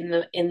to be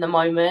in the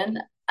moment,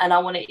 and I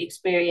want to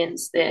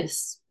experience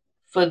this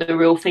for the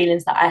real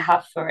feelings that I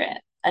have for it,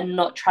 and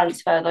not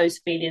transfer those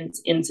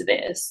feelings into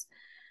this.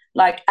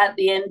 Like, at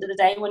the end of the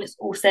day, when it's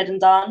all said and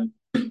done,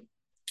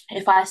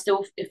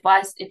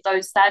 if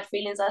those sad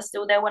feelings are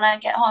still there when I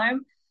get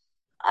home,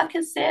 I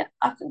can sit,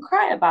 I can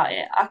cry about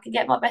it. I can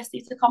get my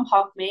bestie to come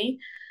hug me,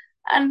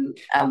 and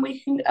we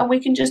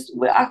can just,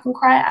 I can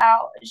cry it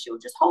out and she'll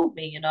just hold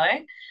me, you know.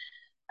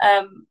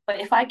 But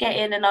if I get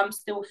in and I'm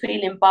still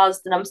feeling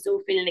buzzed and I'm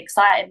still feeling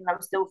excited and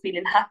I'm still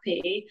feeling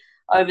happy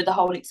over the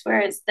whole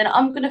experience, then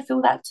I'm gonna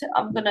feel that too.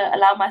 I'm gonna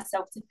allow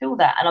myself to feel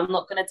that, and I'm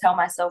not gonna tell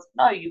myself,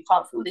 no, you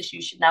can't feel this.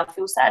 You should now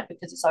feel sad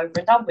because it's over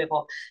and done with,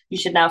 or you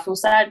should now feel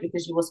sad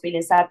because you was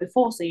feeling sad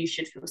before, so you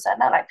should feel sad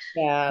now. Like,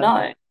 Yeah.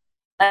 no,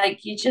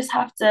 like, you just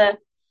have to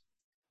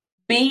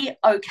be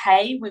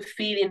okay with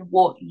feeling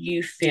what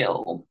you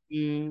feel.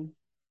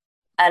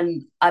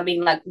 And I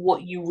mean, like,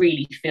 what you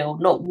really feel,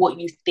 not what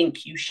you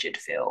think you should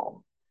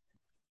feel.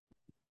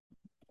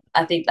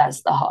 I think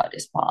that's the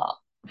hardest part.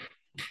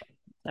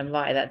 I'm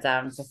writing that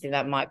down because I think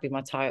that might be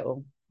my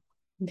title.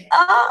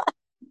 Ah,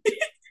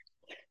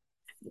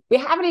 We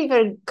haven't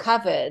even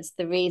covered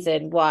the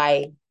reason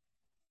why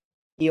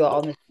you are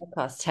on this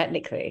podcast,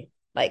 technically.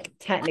 Like,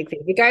 technically,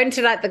 we're going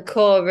to like the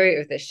core root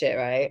of this shit,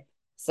 right?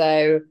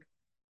 So,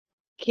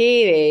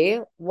 Keely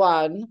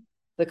won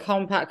the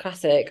Compact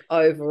Classic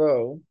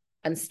overall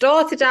and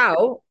started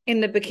out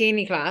in the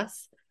bikini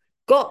class,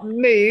 got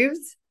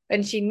moved,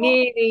 and she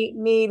nearly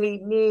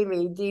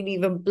didn't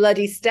even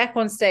bloody step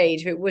on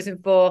stage if it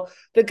wasn't for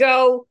the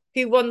girl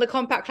who won the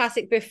Compact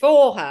Classic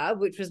before her,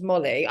 which was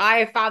Molly.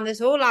 I found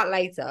this all out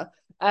later.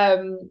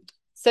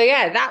 So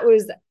yeah, that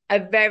was a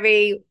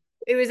very,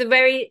 it was a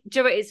very, do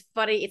you know what, it's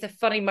funny, it's a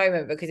funny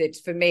moment because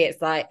it's, for me,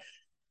 it's like,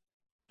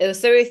 there were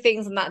so many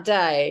things on that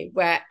day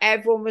where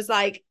everyone was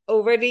like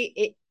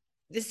the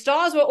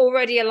stars were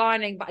already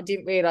aligning, but I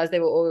didn't realize they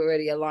were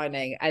already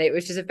aligning. And it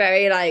was just a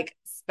very like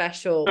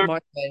special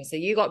moment. So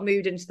you got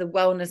moved into the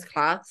wellness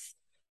class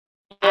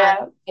and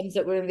yeah. ended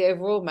up winning the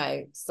overall,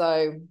 mate.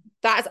 So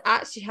that's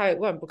actually how it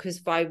went, because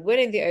by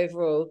winning the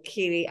overall,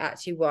 Keely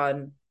actually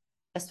won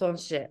a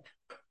sponsorship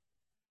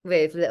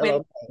with Little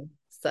Old Me.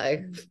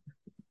 So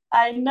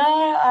I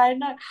know.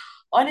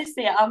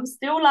 Honestly, I'm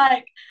still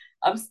like,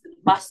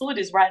 my sword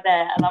is right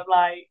there, and I'm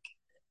like,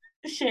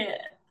 shit.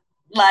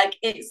 Like,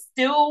 it's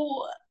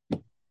still,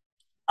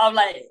 I'm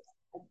like,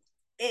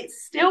 it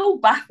still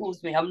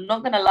baffles me. I'm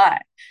not gonna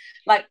lie.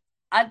 Like,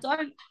 I'm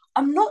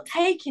not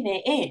taking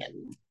it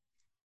in.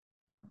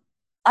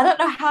 I don't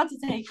know how to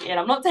take it in.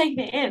 I'm not taking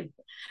it in.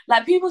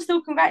 Like, people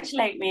still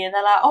congratulate me and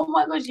they're like, oh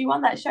my gosh, you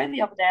won that show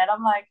the other day. And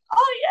I'm like,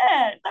 oh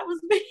yeah, that was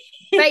me.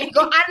 mate, you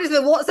got added to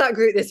the WhatsApp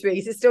group this week.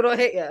 Is it still not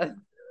hit yet?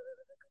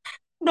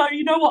 No,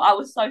 you know what? I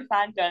was so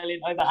fangirling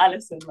over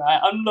Alison, right?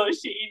 I'm not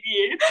shitting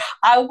you.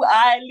 I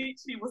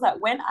literally was like,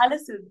 when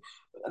Alison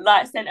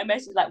like sent a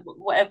message like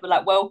whatever,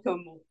 like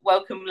welcome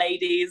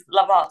ladies,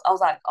 love arts. I was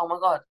like, oh my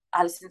god,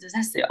 Alison does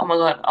it. Oh my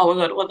god,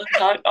 what the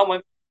fuck? Oh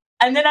my.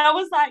 And then I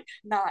was like,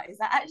 nah, is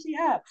that actually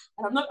her?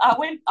 And I'm not.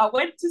 I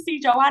went to see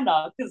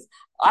Joanna because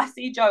I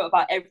see Jo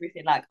about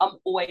everything. Like, I'm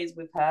always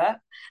with her.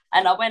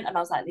 And I went and I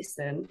was like,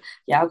 listen,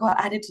 yeah, I got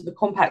added to the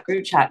compact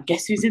group chat.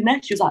 Guess who's in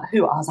there? She was like,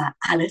 who? I was like,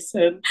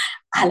 Alison.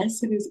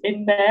 Alison is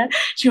in there.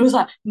 She was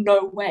like,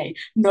 no way,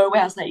 no way.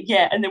 I was like,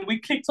 yeah. And then we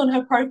clicked on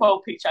her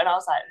profile picture and I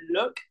was like,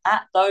 look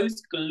at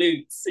those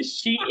glutes.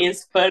 She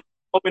is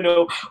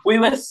phenomenal. We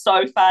were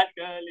so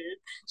fangirling.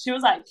 She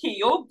was like, Key,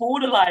 you're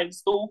borderline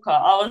stalker.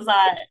 I was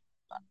like,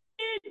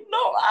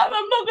 no, I'm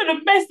not going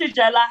to message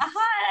her like,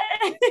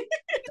 hi.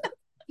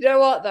 You know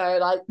what though?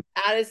 Like,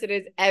 Alison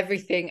is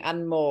everything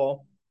and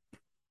more.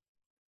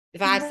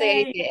 If I had to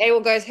say anything,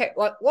 anyone goes, hey,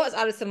 what's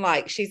Alison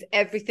like? She's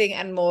everything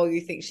and more you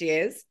think she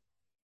is.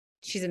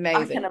 She's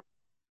amazing.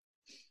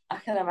 I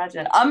can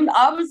imagine.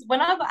 I was,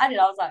 when I got added,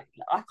 I was like,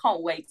 I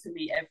can't wait to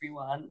meet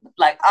everyone.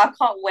 Like, I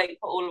can't wait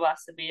for all of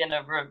us to be in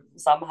a room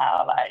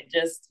somehow, like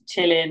just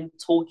chilling,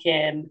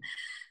 talking,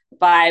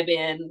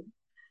 vibing.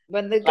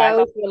 When the Like,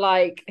 girls were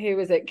like, who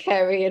was it?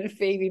 Kerry and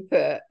Phoebe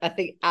put, I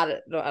think not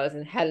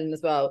Alison, Helen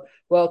as well.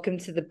 Welcome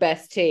to the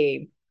best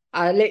team.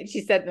 I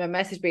literally sent them a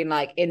message being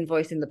like,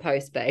 invoice in the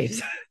post, babes.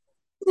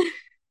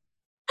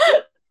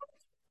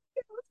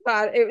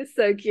 Man, it was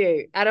so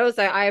cute. And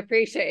also, I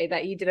appreciated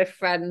that you did a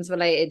friends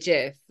related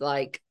GIF.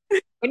 Like,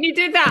 when you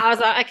did that, I was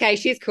like, okay,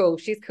 she's cool.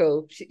 She's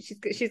cool.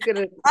 She's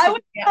gonna I she's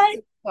was like,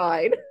 absolutely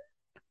fine.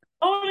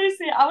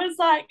 honestly, I was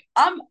like,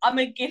 I'm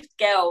a gift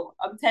girl.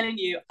 I'm telling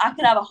you, I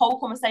could have a whole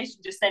conversation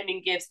just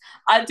sending gifts.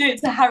 I do it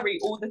to Harry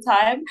all the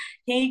time.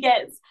 He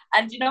gets,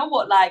 and you know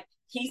what? Like,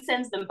 he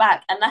sends them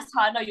back, and that's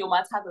how I know you're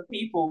my type of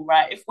people,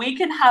 right? If we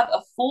can have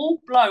a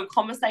full blown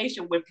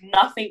conversation with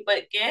nothing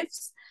but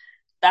gifts,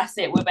 that's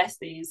it. We're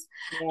besties.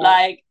 Yeah.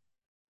 Like,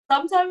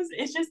 sometimes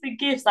it's just the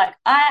gifts. Like,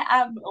 I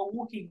am a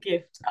walking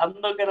gift.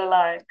 I'm not gonna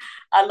lie.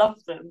 I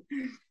love them.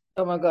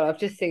 Oh my God, I've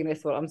just seen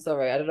this one. I'm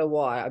sorry. I don't know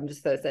why. I'm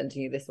just sending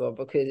you this one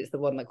because it's the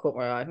one that caught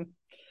my eye.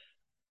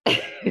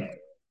 I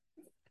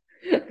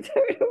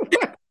don't know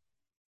why.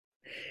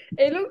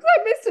 It looks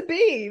like Mr.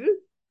 Bean.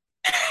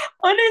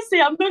 Honestly,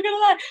 I'm not gonna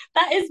lie.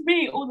 That is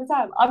me all the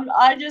time. I'm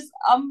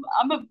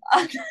a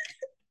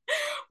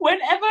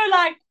whenever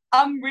like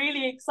I'm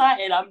really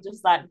excited, I'm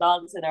just like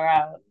dancing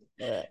around,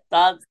 Yeah.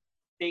 dancing,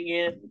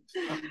 singing.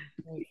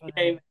 Oh,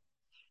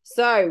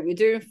 so we're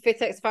doing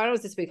FitX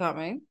finals this week, aren't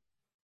we?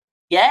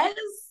 Yes,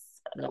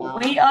 No.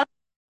 we are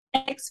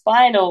next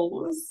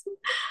finals.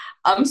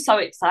 I'm so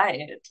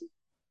excited.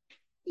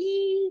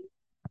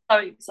 So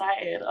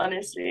excited,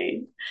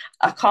 honestly.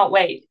 I can't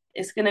wait.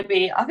 I think it's gonna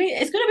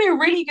be a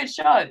really good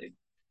show.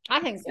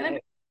 I think so.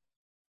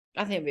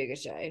 I think it'll be a good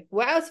show.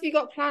 What else have you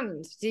got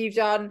planned? So you've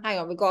done, hang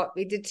on,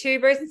 we did 2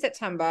 Bros in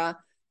September,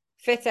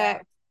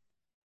 FitX,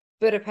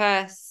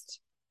 Budapest,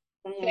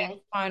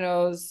 FitX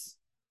finals.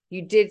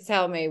 You did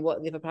tell me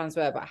what the other plans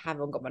were, but I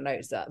haven't got my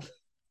notes up.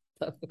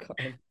 I've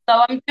forgotten.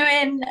 So I'm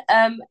doing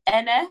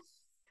NF.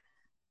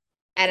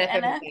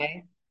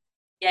 NFMK.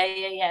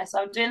 Yeah.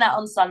 So I'm doing that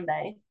on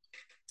Sunday.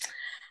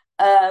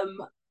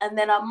 And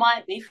then I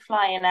might be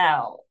flying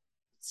out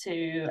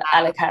to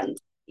Alicante.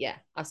 Yeah,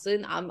 I've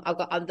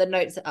got the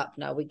notes are up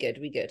now. We're good.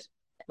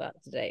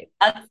 But today.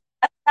 That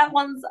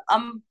one's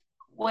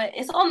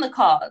it's on the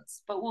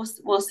cards, but we'll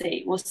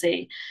see.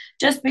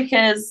 Just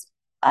because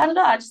I don't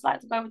know, I just like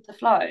to go with the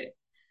flow.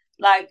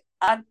 Like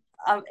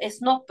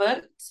it's not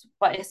booked,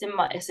 but it's in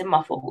my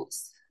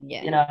thoughts.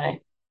 Yeah. You know.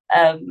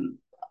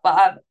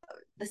 But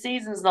the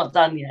season's not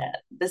done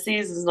yet. That's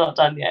what.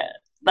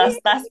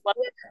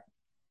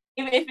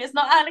 If it's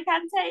not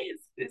Alicante,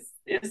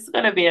 it's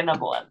gonna be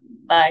another one.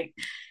 Like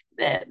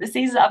the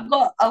season, I've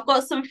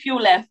got some fuel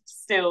left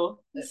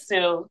still.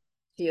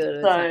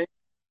 Fuel So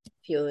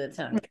the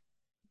tank.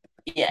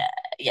 Yeah.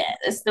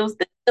 There's still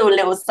a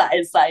little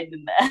side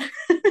in there.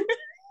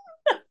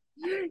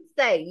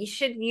 So you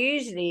should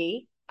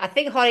usually. I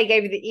think Holly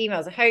gave you the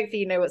emails. So hopefully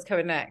you know what's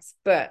coming next.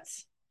 But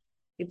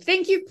you'd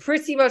think you've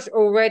pretty much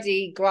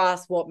already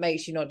grasped what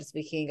makes you not just a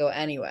bikini girl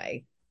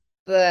anyway.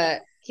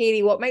 But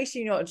Keely, what makes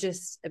you not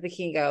just a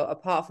bikini girl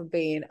apart from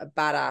being a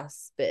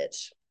badass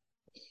bitch?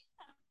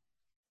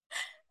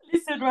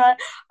 Listen, right,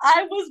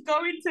 I was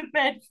going to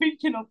bed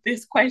thinking of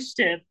this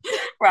question,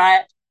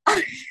 right?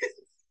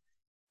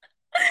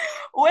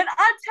 When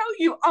I tell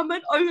you I'm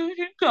an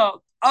overthinker,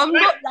 I'm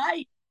not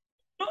lying.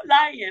 I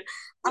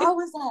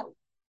was like,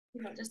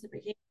 you're not just a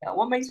bikini girl.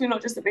 What makes me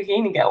not just a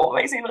bikini girl? What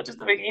makes me not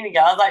just a bikini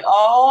girl? I was like,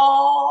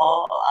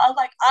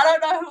 I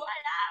don't know who I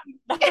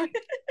am.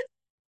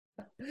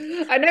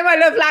 I know my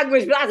love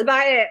language, but that's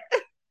about it.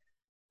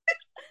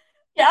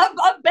 Yeah,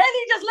 I've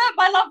barely just learned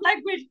my love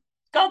language.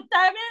 God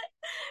damn it.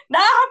 Now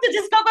I have to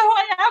discover who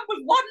I am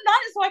with one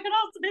night so I can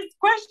answer this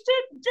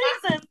question.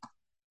 Jesus.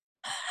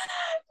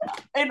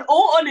 In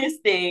all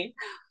honesty,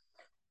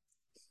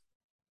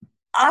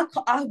 I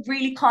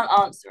really can't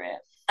answer it.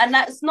 And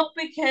that's not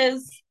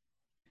because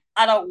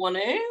I don't want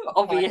to,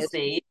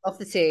 obviously. Off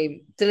the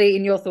team.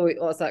 Deleting your thought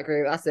WhatsApp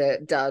group. That's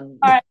it. Done.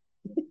 All right.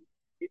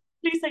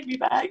 Please take me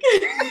back.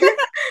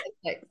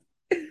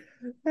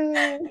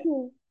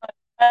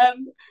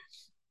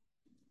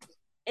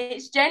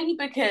 It's generally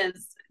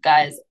because,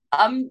 guys,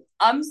 I'm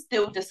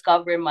still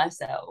discovering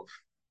myself.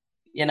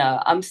 You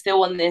know, I'm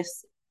still on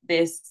this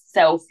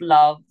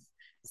self-love,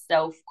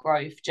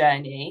 self-growth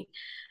journey.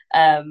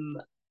 And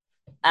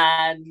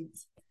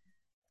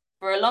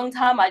for a long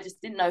time I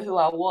just didn't know who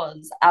I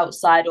was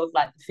outside of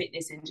like the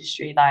fitness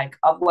industry. Like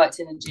I've worked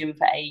in a gym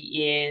for 8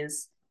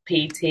 years,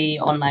 PT,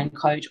 online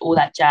coach, all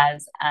that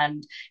jazz,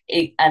 and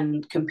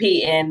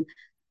competing.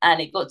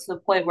 And it got to the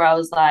point where I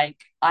was like,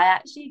 I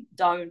actually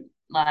don't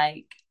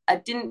like, I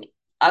got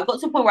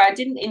to the point where I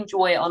didn't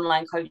enjoy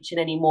online coaching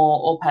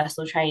anymore or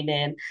personal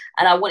training,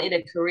 and I wanted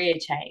a career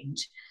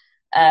change.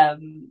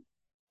 And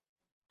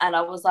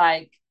I was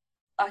like,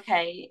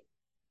 okay,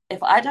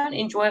 if I don't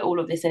enjoy all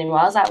of this anymore,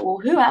 I was like, well,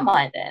 who am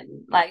I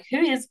then? Like, who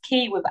is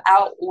Key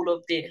without all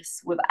of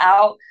this,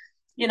 without,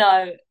 you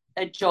know,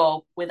 a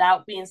job,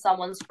 without being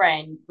someone's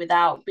friend,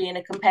 without being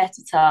a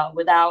competitor,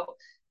 without,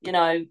 you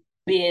know,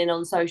 being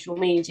on social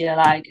media.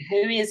 Like, who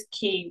is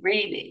Key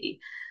really?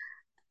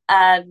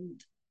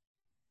 And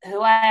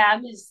who I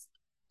am is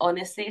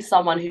honestly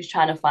someone who's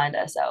trying to find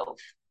herself.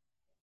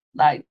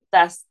 Like,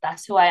 that's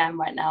who I am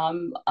right now.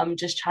 I'm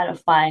just trying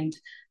to find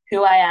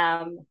who I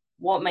am,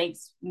 what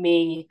makes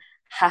me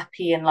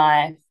happy in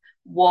life,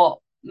 what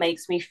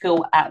makes me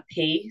feel at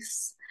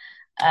peace.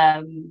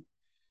 Um,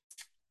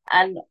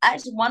 and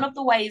actually, one of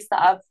the ways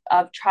that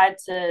I've tried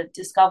to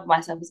discover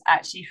myself is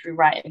actually through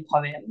writing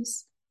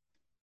poems.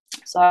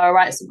 So I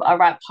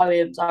write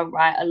poems. I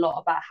write a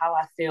lot about how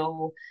I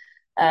feel,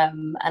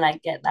 and I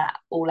get that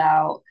all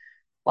out.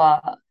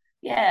 But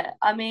yeah,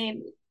 I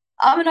mean,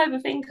 I'm an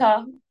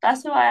overthinker.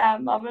 That's who I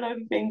am. I'm an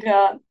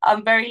overthinker.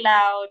 I'm very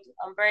loud.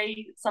 I'm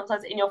very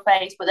sometimes in your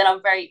face, but then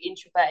I'm very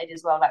introverted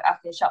as well. Like, I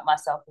can shut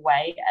myself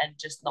away and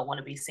just not want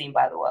to be seen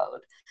by the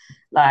world.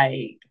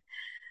 Like,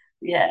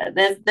 yeah,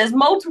 there's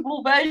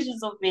multiple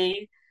versions of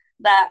me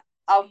that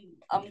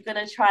I'm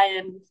gonna try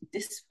and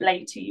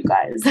display to you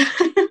guys.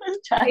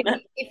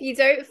 If you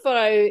don't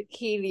follow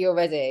Keely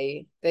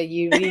already, then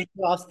you need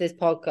to ask this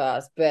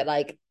podcast. But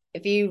like,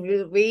 if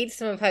you read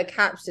some of her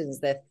captions,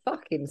 they're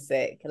fucking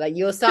sick. Like,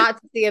 you'll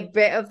start to see a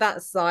bit of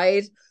that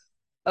side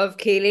of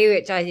Keely,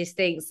 which I just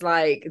think's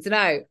like, I don't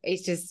know.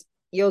 It's just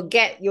you'll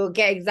get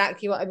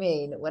exactly what I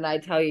mean when I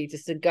tell you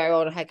just to go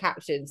on her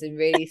captions and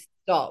really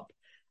stop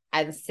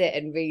and sit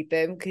and read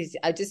them, because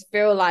I just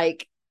feel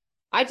like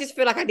I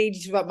need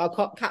you to write my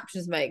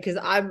captions, mate, because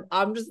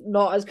I'm just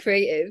not as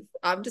creative.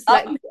 I'm just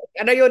like,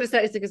 I know you're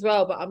dyslexic as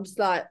well, but I'm just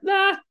like,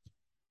 nah.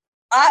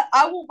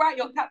 I will write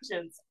your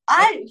captions.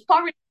 I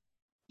thoroughly,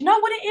 you know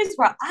what it is,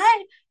 right?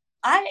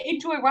 I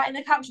enjoy writing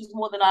the captions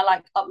more than I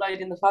like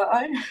uploading the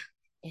photo.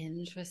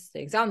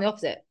 Interesting. So I'm the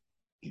opposite.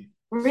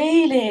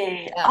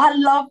 Really? Yeah. I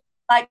love,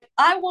 like,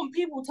 I want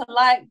people to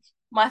like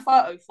my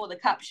photo for the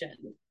caption.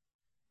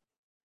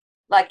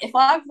 Like, if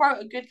I wrote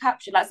a good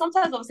caption, like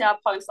sometimes obviously I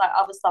post like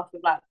other stuff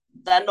with like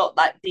they're not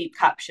like deep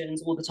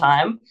captions all the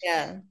time.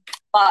 Yeah.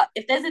 But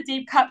if there's a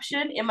deep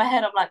caption in my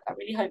head, I'm like, I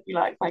really hope you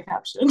like my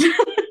caption.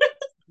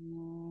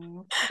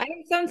 I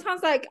think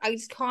sometimes like I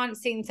just can't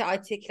seem to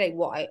articulate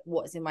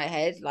what's in my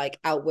head like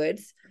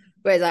outwards.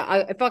 Whereas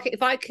like,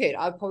 if I could,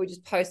 I'd probably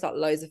just post like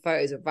loads of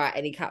photos without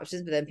any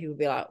captions. But then people would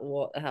be like,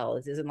 "What the hell?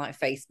 This isn't like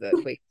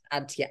Facebook. We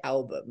add to your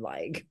album."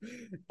 Like,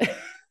 do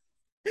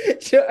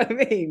you know what I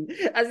mean?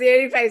 That's the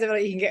only place I feel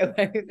like you can get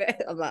away with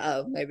it. I'm like,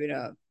 oh, maybe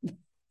not.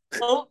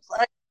 Oops.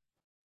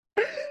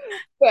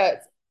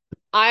 But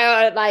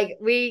I like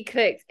we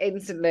clicked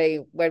instantly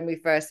when we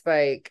first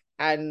spoke,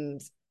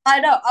 and I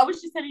know. I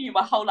was just telling you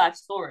my whole life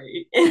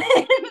story in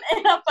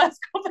our first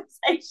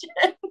conversation.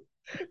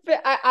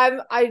 but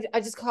I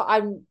just can't.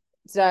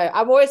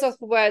 I'm always lost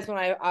for words when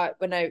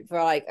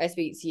I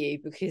speak to you,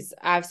 because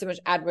I have so much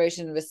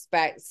admiration and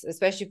respect,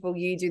 especially for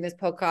you doing this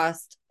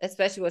podcast,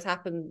 especially what's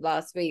happened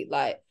last week.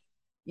 Like,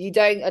 I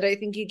don't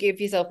think you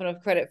give yourself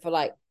enough credit for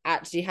like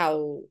actually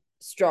how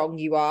strong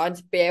you are, and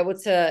to be able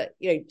to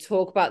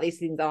talk about these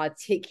things and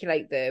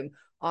articulate them.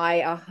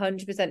 I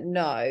 100%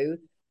 know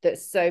that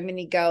so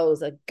many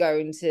girls are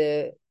going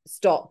to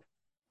stop,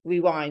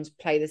 rewind,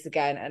 play this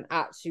again, and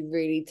actually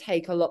really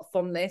take a lot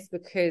from this,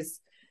 because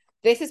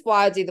this is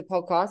why I do the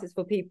podcast. It's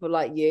for people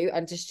like you,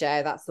 and to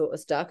share that sort of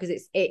stuff,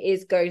 because it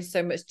is going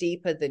so much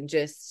deeper than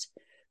just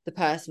the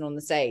person on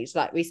the stage.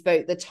 Like, we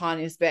spoke the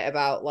tiniest bit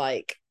about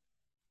like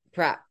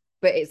prep,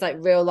 but it's like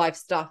real life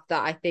stuff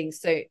that I think,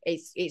 so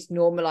it's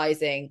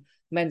normalizing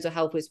mental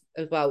health as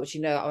well, which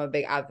I'm a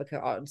big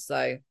advocate on.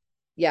 So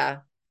yeah,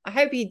 I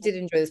hope you did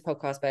enjoy this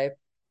podcast, babe.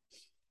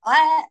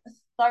 I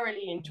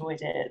thoroughly enjoyed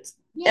it.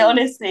 Yeah.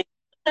 Honestly,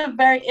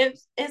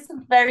 it's a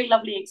very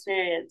lovely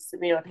experience to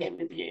be on here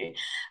with you.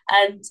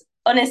 And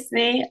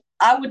honestly,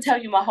 I would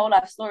tell you my whole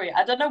life story.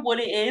 I don't know what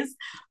it is,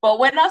 but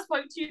when I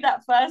spoke to you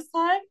that first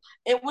time,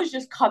 it was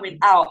just coming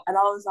out. And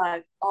I was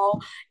like,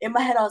 oh, in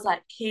my head, I was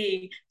like,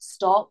 Key,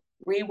 stop,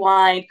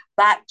 rewind,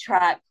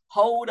 backtrack,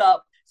 hold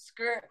up,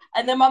 skirt.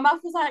 And then my mouth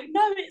was like,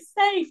 no, it's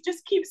safe.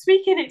 Just keep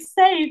speaking. It's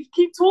safe.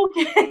 Keep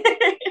talking.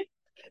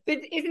 But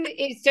isn't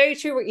it's so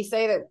true what you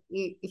say, that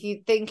if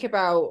you think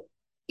about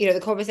the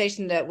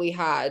conversation that we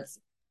had,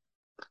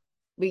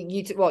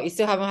 you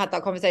still haven't had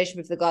that conversation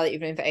with the guy that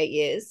you've known for 8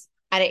 years,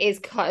 and it is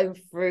cutting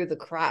through the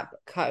crap,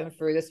 cutting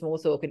through the small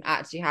talk, and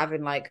actually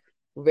having like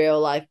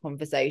real life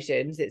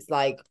conversations. It's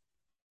like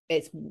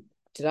it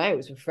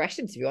was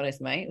refreshing, to be honest,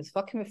 mate. It was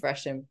fucking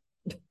refreshing.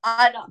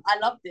 I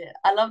loved it.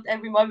 I loved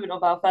every moment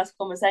of our first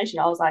conversation.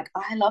 I was like,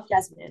 I love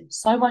Yasmin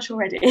so much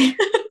already.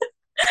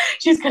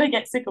 She's gonna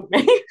get sick of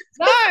me.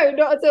 No,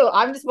 not at all.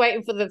 I'm just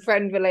waiting for the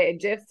friend related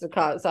gifs to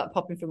start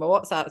popping through my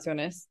WhatsApp, to be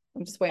honest.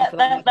 I'm just waiting for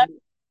that.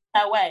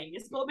 That way.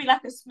 It's got to be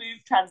like a smooth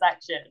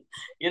transaction,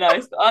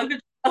 So I'm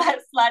gonna like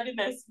slide in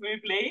there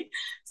smoothly,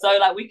 so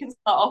like we can start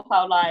off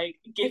our like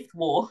gift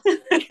war.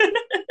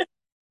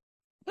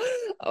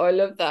 Oh, I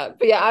love that.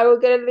 But yeah, I will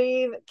gonna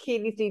leave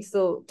Keely's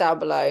details down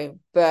below.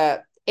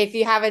 But if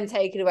you haven't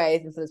taken away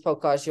anything from this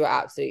podcast, you're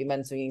absolutely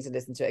mental. You need to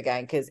listen to it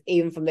again, because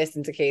even from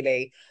listening to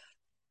Keely,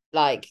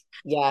 like,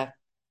 yeah,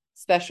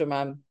 special,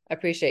 man. I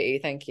appreciate you.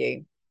 Thank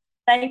you.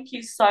 Thank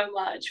you so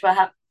much for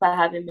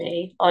having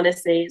me.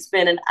 Honestly, it's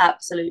been an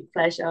absolute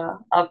pleasure.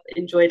 I've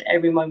enjoyed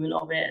every moment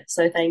of it.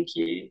 So thank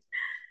you.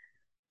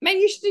 Man,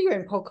 you should do your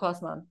own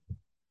podcast, man.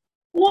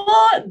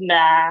 What?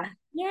 Nah,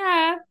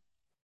 Yeah.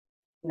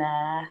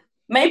 nah.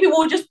 Maybe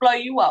we'll just blow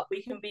you up.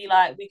 We can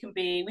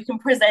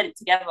present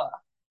together.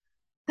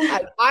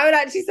 I would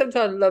actually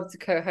sometimes love to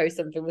co-host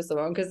something with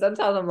someone because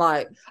sometimes I'm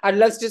like, I'd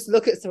love to just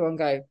look at someone and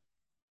go,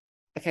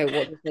 okay,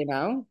 what do they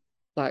know?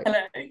 Like,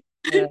 Hello.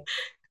 yeah.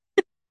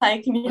 Hi,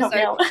 can you I'm help so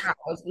me out?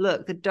 proud.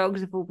 Look, the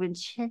dogs have all been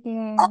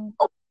chilling.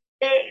 Oh,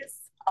 babies.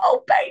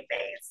 Oh,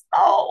 babies.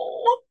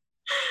 Oh,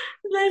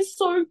 they're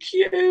so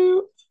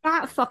cute.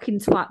 That fucking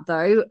twat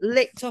though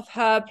licked off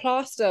her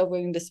plaster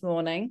wound this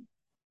morning.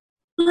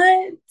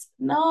 What?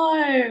 No.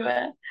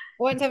 I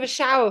went to have a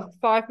shower for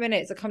 5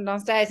 minutes. I come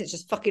downstairs, it's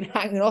just fucking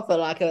hanging off her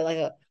like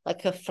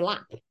a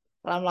flap. And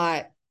I'm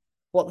like,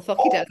 what the fuck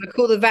he does? I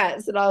call the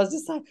vets and I was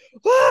just like,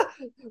 ah,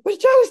 we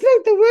just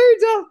licked the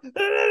wound off.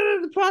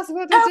 The plaster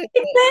went How to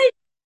big they?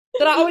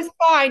 They're like, oh, it's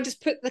fine.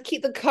 Just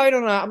keep the cone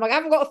on her. I'm like, I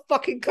haven't got a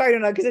fucking cone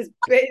on her because this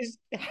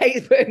bitch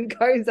hates putting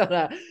cones on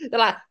her. They're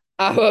like,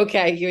 oh,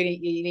 okay, you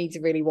need to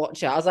really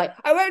watch her. I was like,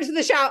 I went to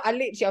the shower.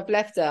 I've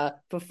left her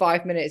for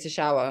 5 minutes to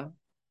shower.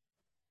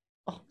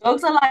 Oh,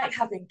 Dogs are like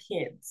having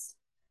kids.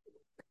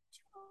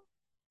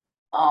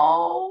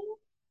 Oh,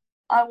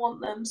 I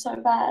want them so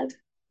bad.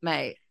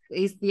 mate,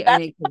 he's the That's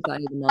only kid I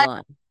need in my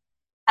life.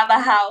 have a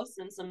house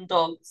and some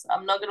dogs.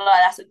 I'm not gonna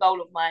lie, that's a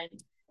goal of mine.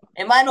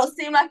 It might not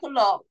seem like a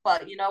lot,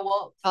 but you know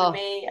what? For Oh,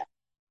 me,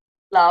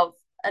 love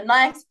a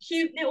nice,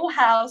 cute little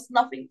house,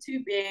 nothing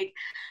too big,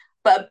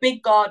 but a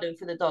big garden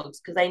for the dogs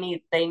because they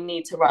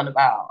need to run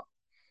about.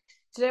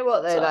 do you know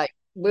what though? So Like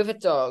with a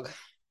dog,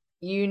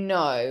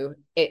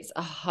 it's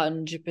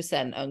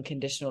 100%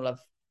 unconditional love.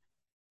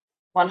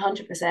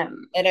 100%.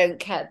 They don't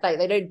care. Like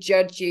they don't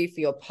judge you for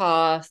your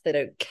past. They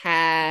don't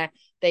care.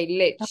 They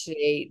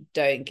literally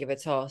don't give a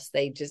toss.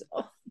 They just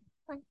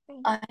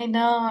I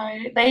know.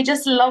 They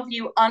just love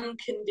you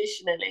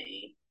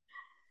unconditionally.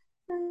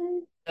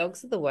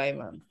 dogs are the way,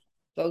 man.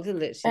 Dogs are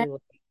literally the way.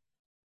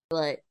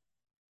 Like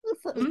what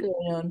the fuck is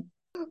going on?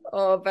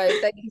 Oh,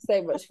 babe, thank you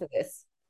so much for this.